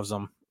Lewin loves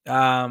him.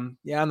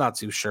 Yeah, I'm not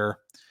too sure.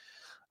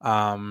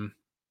 A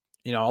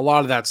lot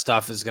of that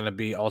stuff is going to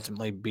be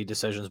ultimately be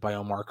decisions by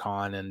Omar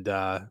Khan and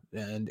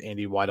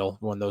Andy Weidel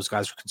when those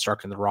guys are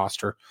constructing the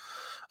roster.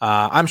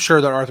 I'm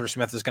sure that Arthur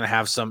Smith is going to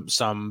have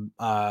some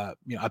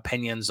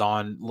opinions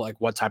on like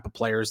what type of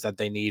players that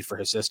they need for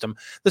his system.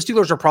 The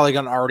Steelers are probably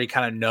going to already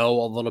kind of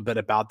know a little bit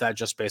about that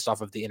just based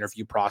off of the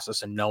interview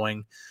process and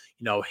knowing,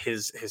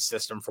 his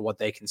system for what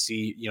they can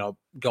see,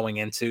 going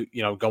into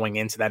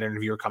that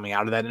interview or coming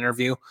out of that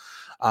interview.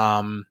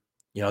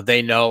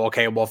 They know,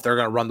 okay, well, if they're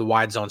going to run the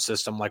wide zone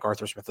system like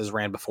Arthur Smith has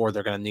ran before,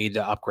 they're going to need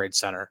to upgrade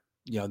center.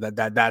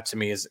 that to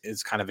me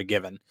is kind of a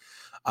given.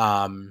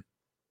 And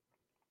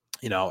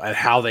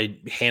how they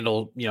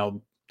handle,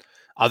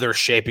 other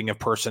shaping of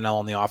personnel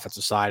on the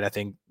offensive side. I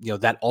think,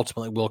 that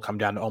ultimately will come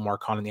down to Omar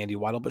Khan and Andy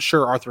Weidl, but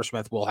sure, Arthur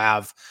Smith will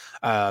have,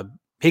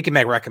 he can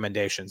make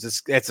recommendations.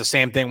 It's the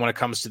same thing when it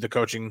comes to the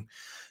coaching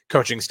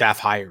staff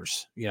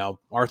hires.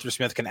 Arthur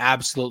Smith can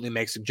absolutely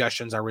make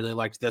suggestions. I really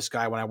liked this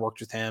guy when I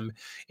worked with him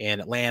in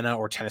Atlanta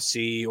or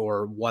Tennessee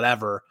or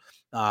whatever.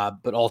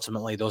 But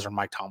ultimately those are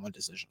Mike Tomlin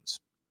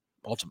decisions.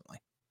 Ultimately.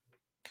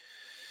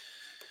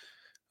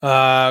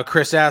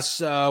 Chris asks,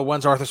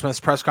 when's Arthur Smith's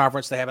press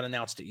conference? They haven't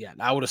announced it yet.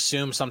 I would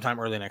assume sometime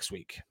early next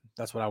week.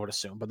 That's what I would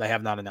assume, but they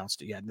have not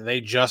announced it yet. They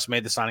just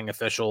made the signing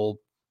official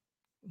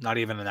not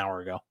even an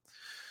hour ago.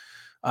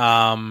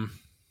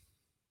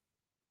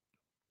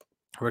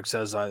 Rick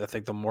says, I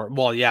think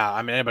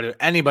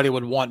anybody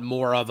would want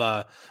more of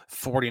a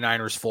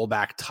 49ers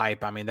fullback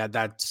type. I mean,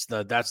 that's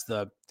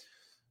the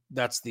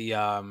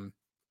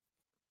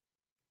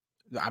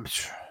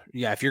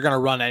if you're going to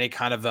run any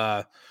kind of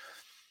a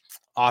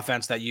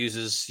offense that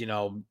uses,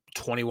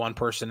 21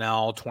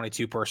 personnel,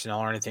 22 personnel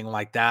or anything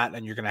like that,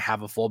 and you're going to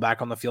have a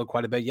fullback on the field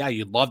quite a bit. Yeah,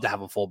 you'd love to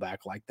have a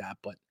fullback like that,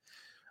 but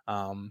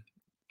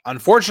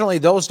unfortunately,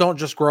 those don't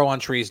just grow on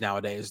trees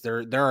nowadays.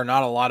 There are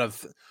not a lot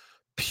of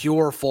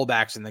pure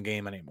fullbacks in the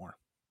game anymore.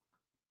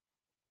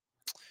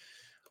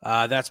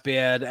 That's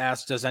bad.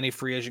 Asked, does any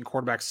free agent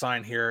quarterback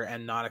sign here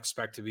and not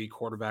expect to be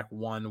quarterback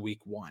one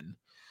week one?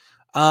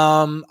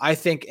 I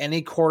think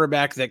any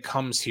quarterback that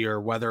comes here,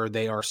 whether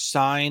they are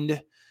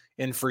signed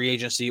in free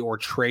agency or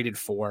traded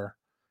for,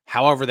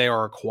 however they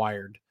are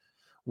acquired,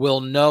 will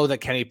know that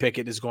Kenny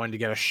Pickett is going to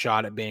get a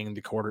shot at being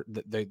the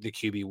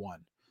QB1.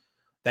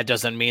 That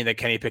doesn't mean that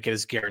Kenny Pickett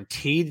is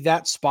guaranteed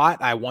that spot.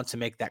 I want to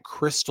make that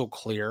crystal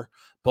clear.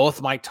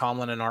 Both Mike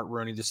Tomlin and Art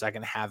Rooney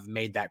II have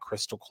made that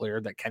crystal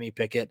clear that Kenny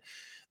Pickett,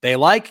 they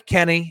like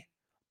Kenny,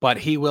 but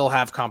he will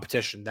have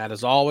competition. That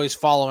is always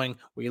following.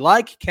 We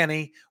like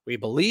Kenny. We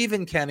believe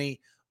in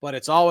Kenny, but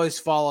it's always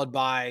followed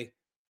by,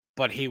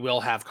 but he will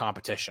have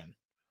competition.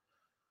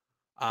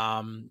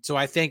 So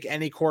I think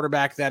any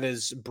quarterback that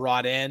is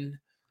brought in,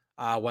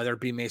 whether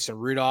it be Mason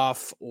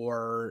Rudolph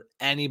or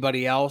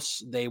anybody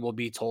else, they will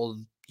be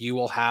told you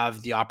will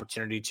have the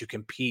opportunity to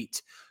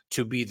compete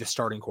to be the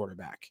starting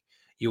quarterback.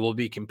 You will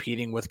be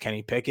competing with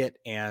Kenny Pickett,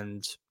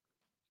 and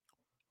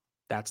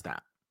that's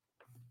that.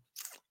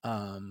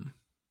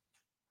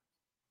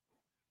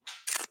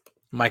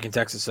 Mike in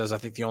Texas says, I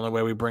think the only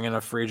way we bring in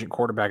a free agent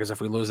quarterback is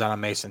if we lose out on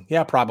Mason.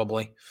 Yeah,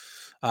 probably.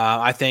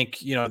 I think,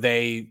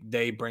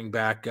 they bring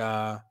back,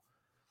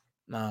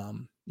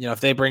 if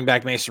they bring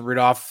back Mason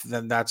Rudolph,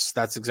 then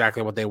that's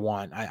exactly what they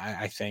want.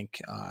 I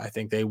think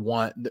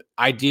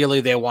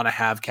ideally they want to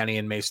have Kenny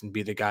and Mason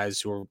be the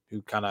guys who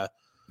kind of,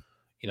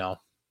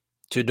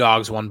 two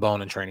dogs, one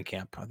bone in training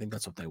camp. I think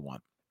that's what they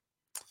want.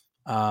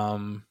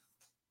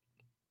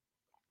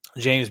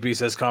 James B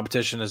says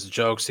competition is a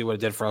joke. See what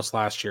it did for us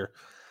last year.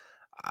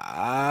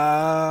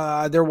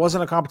 There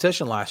wasn't a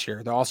competition last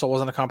year. There also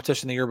wasn't a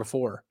competition the year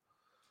before.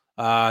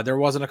 There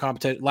wasn't a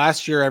competition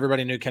last year.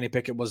 Everybody knew Kenny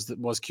Pickett was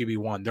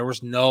QB1. There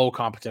was no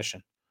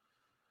competition.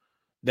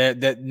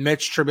 That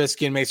Mitch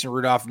Trubisky and Mason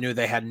Rudolph knew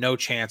they had no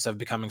chance of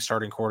becoming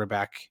starting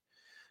quarterback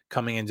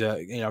coming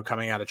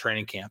out of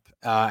training camp.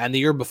 And the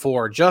year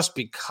before, just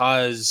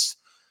because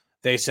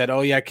they said,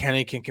 oh yeah,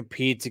 Kenny can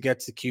compete to get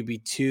to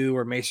QB2,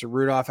 or Mason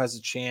Rudolph has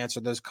a chance,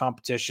 or there's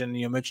competition,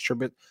 Mitch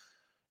Trubisky.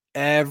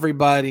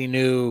 Everybody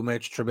knew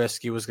Mitch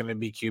Trubisky was going to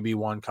be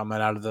QB1 coming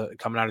out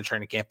of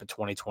training camp in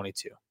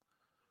 2022.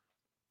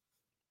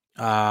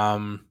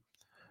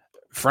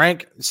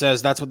 Frank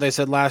says that's what they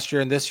said last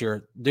year and this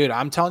year. Dude,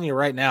 I'm telling you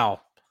right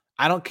now,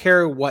 I don't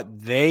care what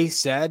they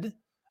said.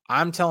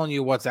 I'm telling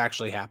you what's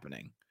actually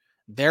happening.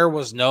 There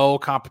was no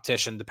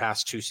competition the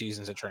past 2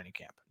 seasons at training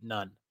camp.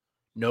 None.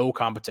 No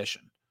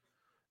competition.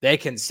 They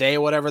can say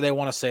whatever they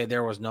want to say.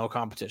 There was no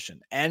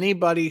competition.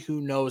 Anybody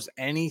who knows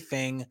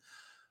anything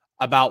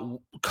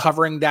about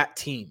covering that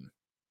team,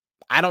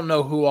 I don't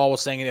know who all was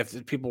saying it, if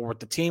the people with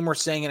the team were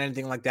saying it,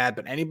 anything like that,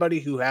 but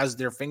anybody who has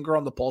their finger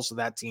on the pulse of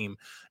that team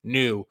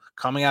knew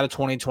coming out of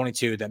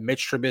 2022 that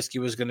Mitch Trubisky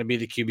was going to be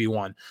the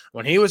QB1.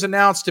 When he was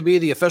announced to be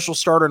the official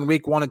starter in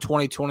week 1 of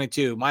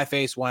 2022, my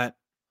face went,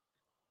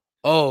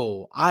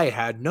 oh, I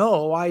had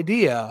no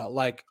idea.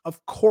 Like,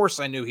 of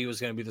course I knew he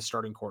was going to be the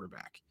starting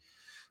quarterback.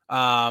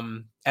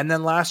 And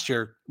then last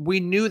year, we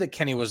knew that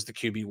Kenny was the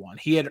QB1.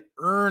 He had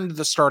earned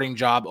the starting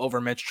job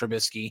over Mitch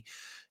Trubisky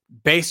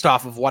based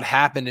off of what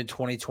happened in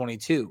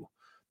 2022.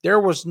 There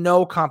was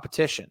no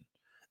competition.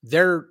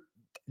 There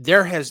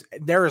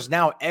is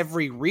now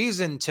every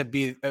reason to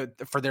be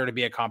for there to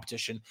be a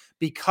competition,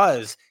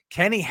 because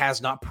Kenny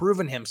has not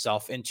proven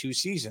himself in 2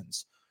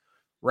 seasons.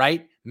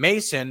 Right?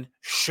 Mason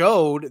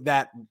showed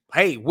that,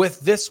 hey, with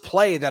this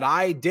play that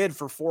I did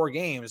for 4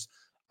 games,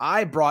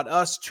 I brought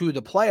us to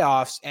the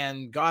playoffs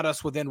and got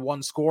us within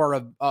 1 score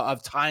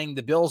of tying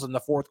the Bills in the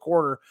 4th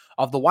quarter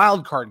of the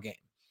wild card game.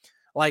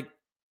 Like,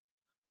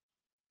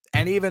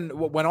 and even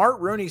when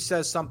Art Rooney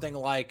says something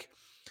like,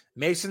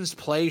 Mason's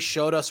play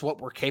showed us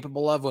what we're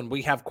capable of when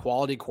we have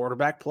quality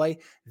quarterback play.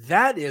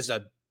 That's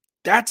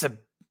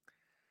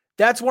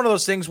one of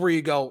those things where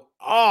you go,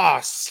 oh,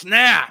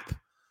 snap.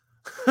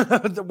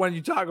 When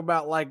you talk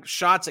about like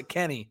shots at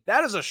Kenny,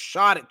 that is a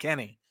shot at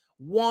Kenny.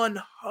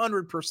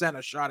 100%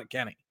 a shot at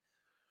Kenny.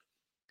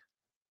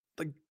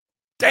 Like,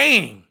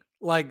 dang.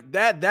 Like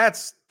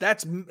that's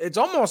it's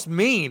almost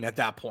mean at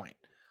that point.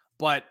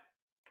 But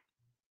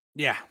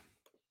yeah.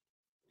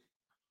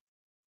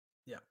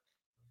 Yeah.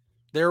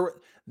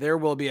 There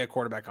will be a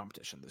quarterback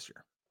competition this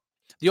year.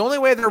 The only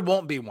way there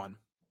won't be one,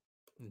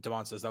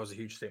 Devon says that was a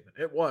huge statement.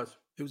 It was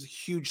a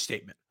huge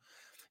statement.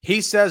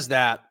 He says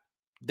that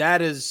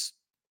is,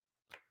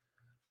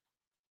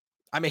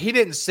 I mean, he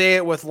didn't say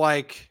it with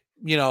like,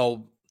 you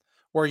know,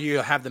 where you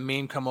have the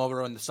meme come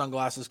over and the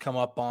sunglasses come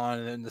up on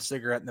and the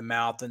cigarette in the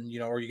mouth and, you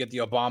know, or you get the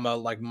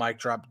Obama like mic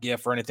drop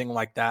gif or anything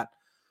like that.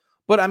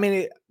 But I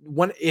mean,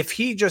 if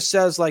he just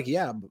says like,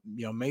 yeah,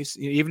 you know,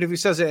 Mason, even if he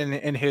says it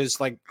in his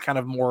like kind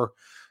of more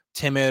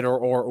timid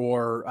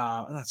or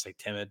not say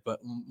timid, but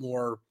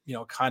more, you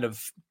know, kind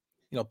of,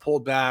 you know,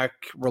 pulled back,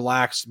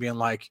 relaxed, being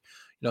like,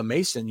 you know,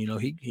 Mason, you know,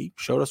 he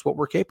showed us what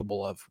we're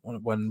capable of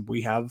when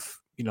we have,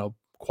 you know,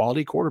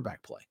 quality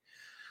quarterback play.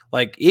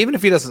 Like, even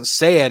if he doesn't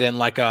say it in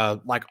like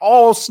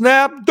oh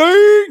snap,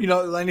 dang, you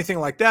know, anything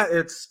like that,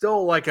 it's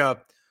still like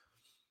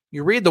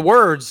you read the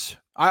words.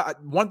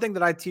 One thing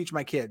that I teach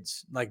my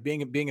kids, like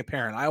being a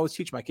parent, I always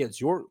teach my kids,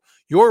 your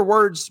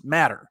words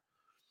matter.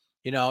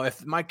 You know,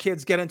 if my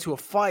kids get into a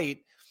fight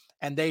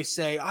and they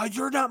say, oh,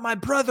 you're not my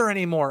brother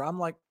anymore, I'm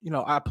like, you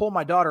know, I pull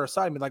my daughter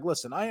aside and be like,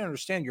 listen, I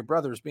understand your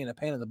brother is being a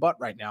pain in the butt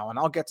right now, and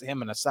I'll get to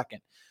him in a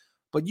second.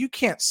 But you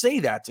can't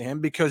say that to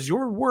him because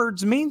your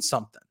words mean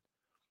something.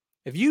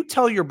 If you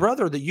tell your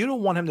brother that you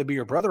don't want him to be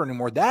your brother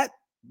anymore, that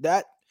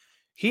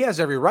he has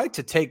every right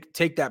to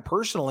take that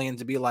personally and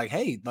to be like,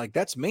 hey, like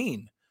that's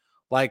mean.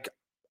 Like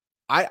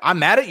I'm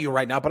mad at you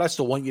right now, but I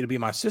still want you to be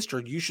my sister.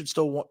 You should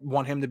still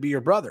want him to be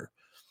your brother.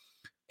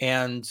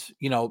 And,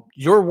 you know,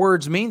 your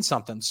words mean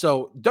something.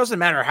 So it doesn't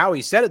matter how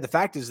he said it. The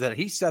fact is that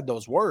he said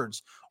those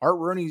words. Art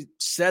Rooney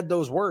said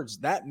those words.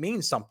 That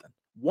means something.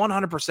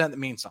 100% that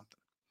means something.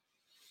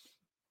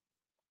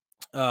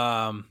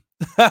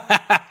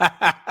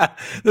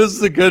 This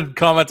is a good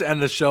comment to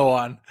end the show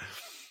on.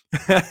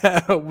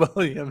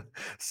 William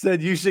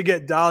said you should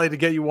get Dolly to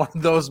get you one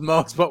of those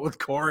modes, but with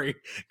Corey.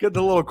 Get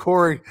the little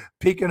Corey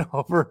peeking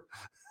over.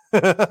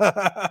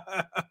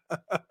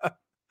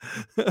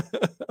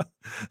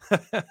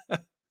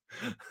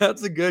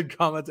 That's a good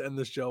comment to end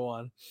the show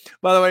on.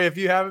 By the way, if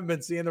you haven't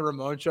been seeing the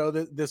Ramon show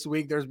this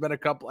week, there's been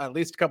at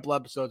least a couple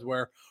episodes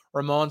where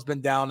Ramon's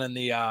been down in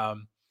the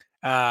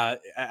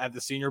at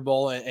the Senior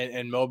Bowl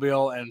in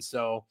Mobile, and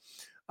so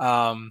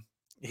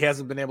he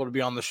hasn't been able to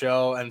be on the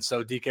show, and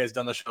so DK has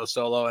done the show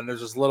solo, and there's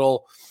this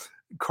little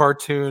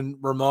cartoon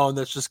Ramon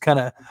that's just kind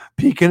of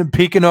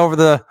peeking over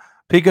the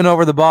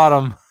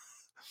bottom.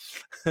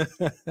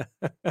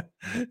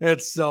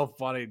 It's so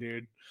funny,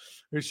 dude.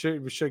 We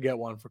should get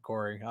one for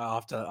Corey. I'll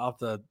have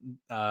to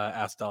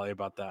ask Dolly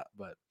about that,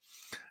 but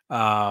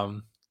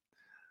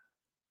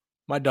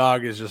my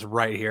dog is just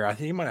right here. I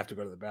think he might have to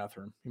go to the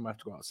bathroom. He might have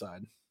to go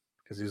outside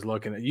because he's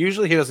looking at.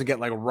 Usually he doesn't get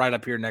like right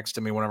up here next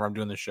to me whenever I'm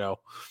doing the show.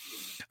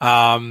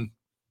 All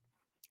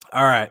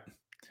right.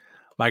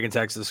 Mike in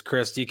Texas.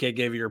 Chris, DK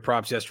gave you your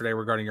props yesterday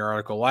regarding your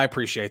article. Well, I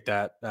appreciate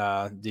that,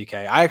 DK.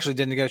 I actually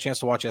didn't get a chance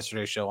to watch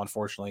yesterday's show,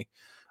 unfortunately.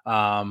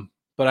 But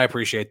I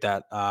appreciate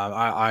that.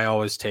 I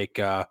always take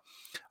I'll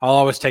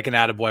always take an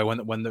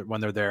attaboy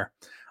when they're there.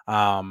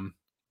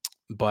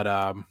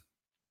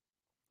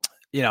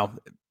 You know,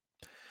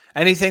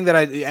 anything that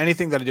I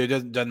do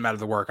doesn't matter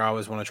the work. I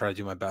always want to try to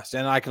do my best,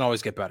 and I can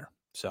always get better.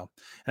 So,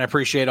 and I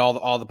appreciate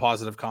all the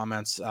positive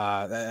comments.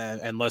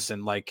 And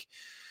listen, like,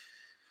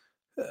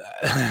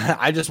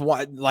 I just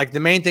want, like, the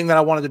main thing that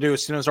I wanted to do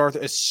as soon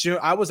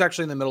I was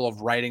actually in the middle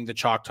of writing the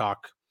Chalk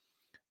Talk.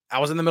 I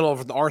was in the middle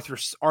of the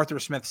Arthur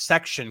Smith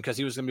section because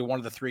he was going to be one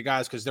of the three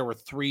guys, because there were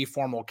three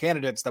formal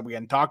candidates that we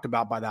hadn't talked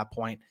about by that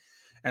point.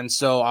 And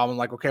so I'm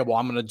like, okay, well,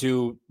 I'm going to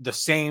do the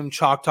same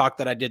Chalk Talk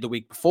that I did the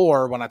week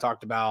before when I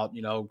talked about,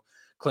 you know,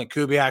 Clint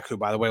Kubiak, who,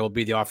 by the way, will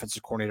be the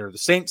offensive coordinator of the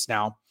Saints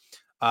now,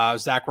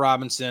 Zach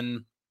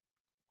Robinson,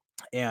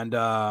 and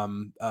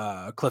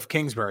Cliff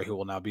Kingsbury, who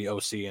will now be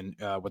OC and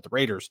with the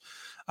Raiders.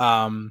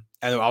 And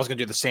I was going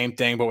to do the same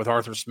thing, but with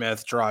Arthur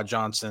Smith, Gerard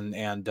Johnson,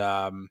 and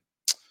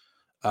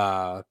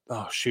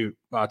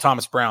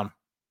Thomas Brown.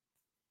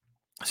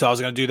 So I was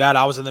going to do that.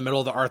 I was in the middle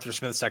of the Arthur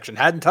Smith section.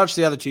 Hadn't touched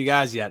the other two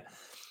guys yet.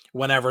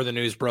 Whenever the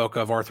news broke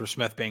of Arthur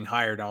Smith being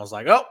hired, I was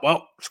like, oh,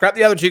 well, scrap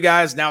the other two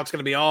guys. Now it's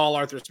going to be all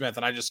Arthur Smith.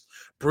 And I just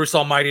Bruce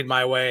Almighty'd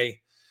my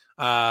way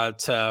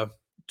to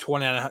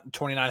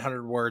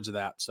 2,900 words of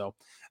that. So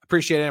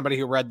appreciate anybody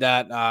who read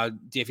that.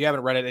 If you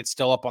haven't read it, it's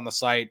still up on the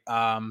site.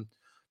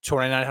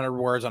 2,900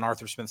 words on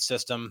Arthur Smith's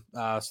system.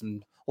 A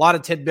lot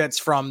of tidbits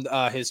from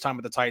his time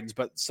with the Titans,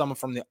 but some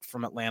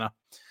from Atlanta.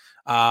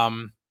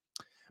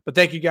 But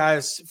thank you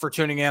guys for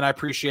tuning in. I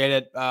appreciate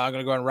it. I'm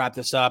going to go ahead and wrap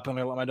this up. I'm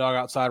going to let my dog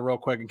outside real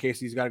quick in case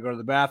he's got to go to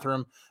the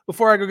bathroom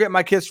before I go get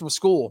my kids from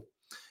school.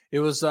 It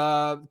was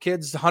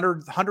kids'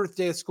 100th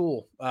day of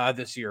school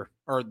this year,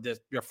 or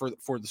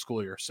for the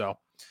school year. So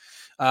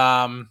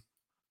it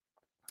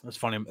was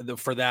funny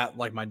for that.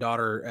 Like my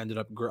daughter ended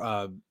up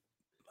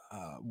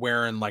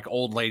wearing like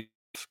old lady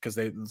because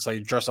they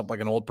dress up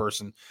like an old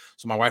person.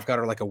 So my wife got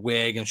her like a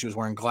wig, and she was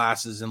wearing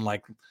glasses and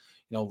like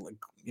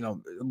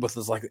with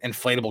this like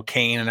inflatable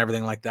cane and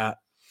everything like that.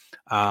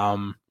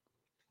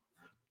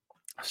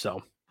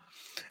 So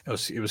it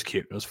was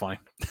cute. It was funny.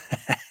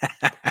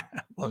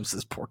 Loves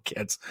these poor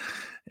kids.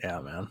 Yeah,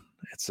 man.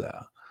 It's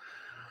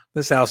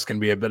this house can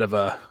be a bit of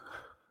a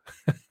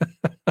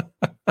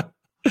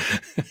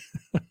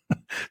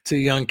 2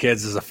 young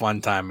kids is a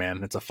fun time,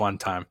 man. It's a fun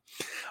time.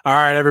 All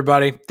right,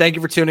 everybody. Thank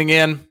you for tuning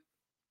in.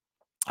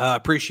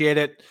 Appreciate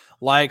it.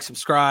 Like,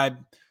 subscribe,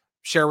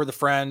 share with a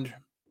friend.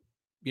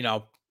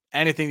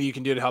 Anything that you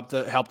can do to help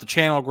the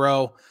channel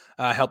grow,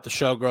 help the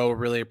show grow. We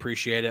really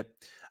appreciate it.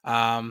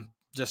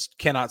 Just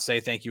cannot say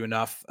thank you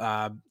enough.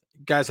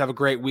 Guys, have a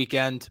great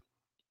weekend.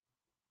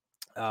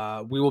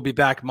 We will be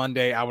back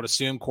Monday. I would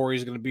assume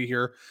Corey's going to be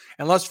here,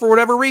 unless for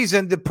whatever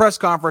reason the press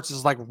conference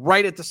is like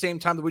right at the same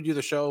time that we do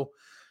the show.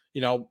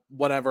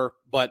 Whatever,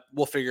 but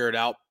we'll figure it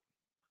out.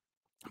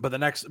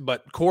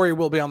 But Corey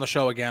will be on the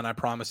show again. I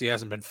promise. He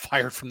hasn't been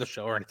fired from the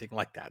show or anything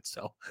like that.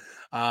 So,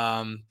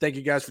 thank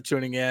you guys for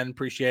tuning in.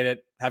 Appreciate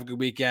it. Have a good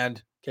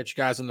weekend. Catch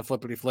you guys on the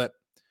flippity flip.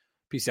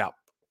 Peace out.